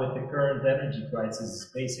saw now with the current energy crisis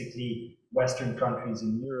is basically Western countries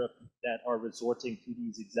in Europe that are resorting to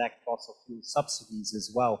these exact fossil fuel subsidies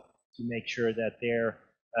as well to make sure that their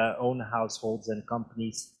own households and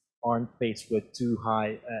companies aren't faced with too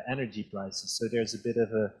high energy prices. So there's a bit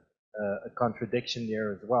of a contradiction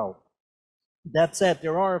there as well. That said,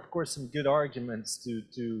 there are, of course, some good arguments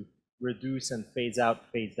to reduce and phase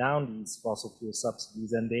down these fossil fuel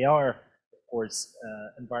subsidies, and they are, of course,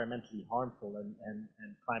 environmentally harmful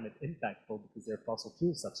and climate impactful because they're fossil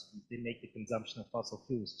fuel subsidies. They make the consumption of fossil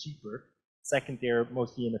fuels cheaper. Second, they're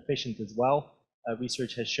mostly inefficient as well.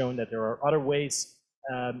 Research has shown that there are other ways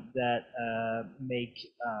that make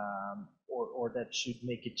or that should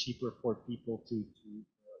make it cheaper for people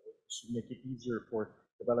should make it easier for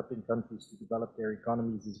developing countries to develop their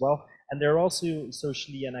economies as well. And they're also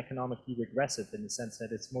socially and economically regressive in the sense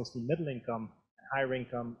that it's mostly middle income and higher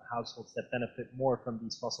income households that benefit more from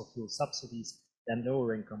these fossil fuel subsidies than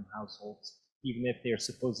lower income households, even if they're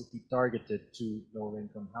supposedly targeted to lower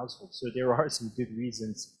income households. So there are some good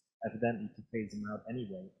reasons evidently to phase them out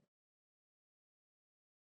anyway.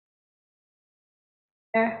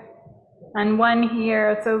 Yeah. And one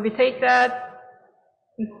here, so we take that.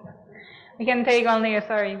 We can take only,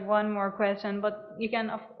 one more question, but you can,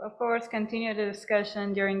 of course, continue the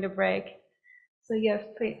discussion during the break. So yes,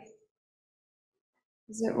 please.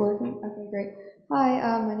 Is it working? Okay, great.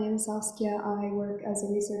 Hi, my name is Saskia. I work as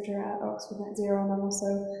a researcher at Oxford Net Zero, and I'm also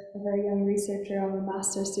a very young researcher. I'm a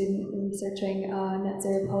master's student in researching net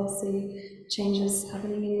zero policy changes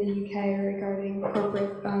happening in the UK regarding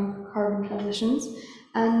corporate carbon transitions.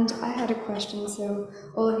 And I had a question. So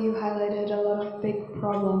all of you highlighted a lot of big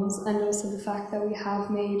problems, and also the fact that we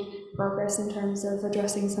have made progress in terms of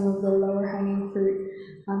addressing some of the lower hanging fruit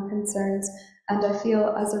concerns. And I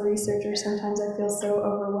feel, as a researcher, sometimes I feel so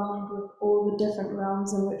overwhelmed with all the different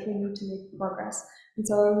realms in which we need to make progress. And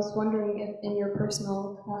so I was wondering if, in your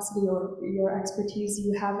personal capacity or your expertise,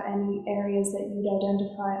 you have any areas that you'd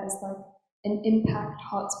identify as like an impact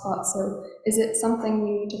hotspot. So is it something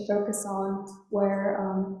we need to focus on where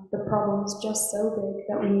the problem is just so big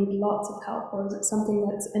that we need lots of help, or is it something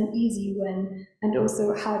that's an easy win? And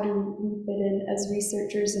also, how do we fit in as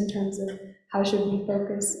researchers in terms of how should we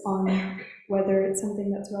focus on whether it's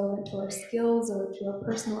something that's relevant to our skills or to our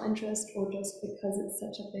personal interest, or just because it's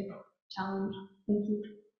such a big challenge? Thank you.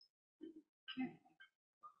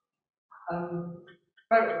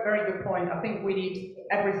 Very, very good point. I think we need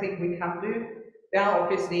everything we can do. There are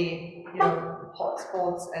obviously,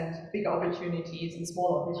 hotspots and big opportunities and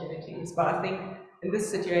small opportunities, but I think in this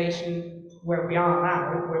situation where we are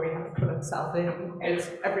now, where we have to put ourselves in,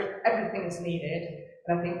 everything is needed.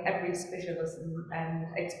 And I think every specialism and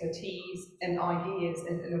expertise and ideas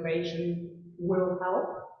and innovation will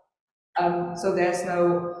help. So there's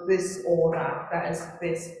no this or that, there is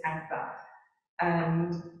this and that.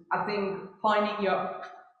 And I think finding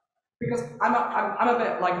because I'm a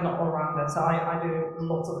bit like an all-rounder, so I do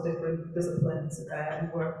lots of different disciplines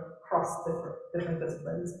and work across different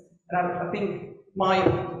disciplines. And I think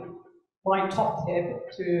my top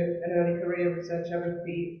tip to an early career researcher would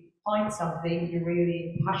be find something you're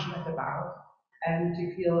really passionate about and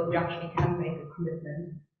you feel you actually can make a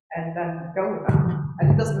commitment, and then go with that.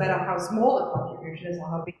 And it doesn't matter how small the contribution is or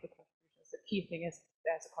how big the contribution is. The key thing is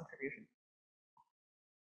there's a contribution.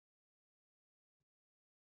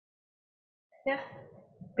 Yeah,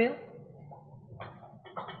 Bill?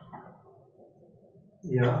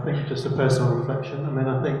 Yeah, I think just a personal reflection. I mean,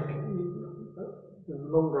 I think the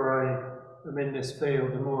longer I am in this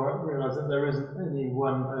field, the more I realise that there isn't any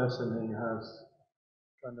one person who has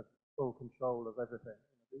kind of full control of everything.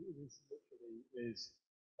 It literally is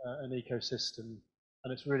an ecosystem,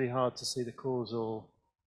 and it's really hard to see the causal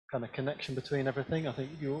kind of connection between everything. I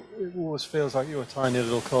think it always feels like you're a tiny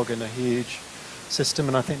little cog in a huge system,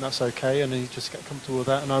 and I think that's okay, and you just get comfortable with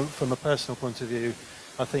that. And from a personal point of view,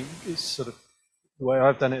 I think it's sort of the way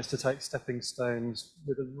I've done it is to take stepping stones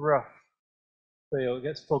with a rough feel. It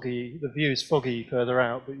gets foggy, the view's foggy further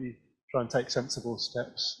out, but you try and take sensible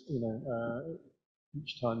steps,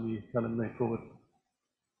 each time you kind of move forward.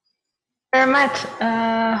 Very much.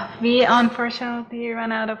 We unfortunately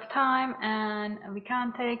run out of time and we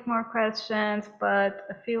can't take more questions, but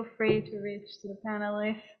feel free to reach to the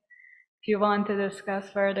panelists if you want to discuss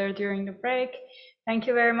further during the break. Thank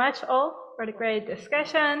you very much all for the great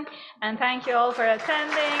discussion, and thank you all for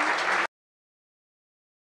attending.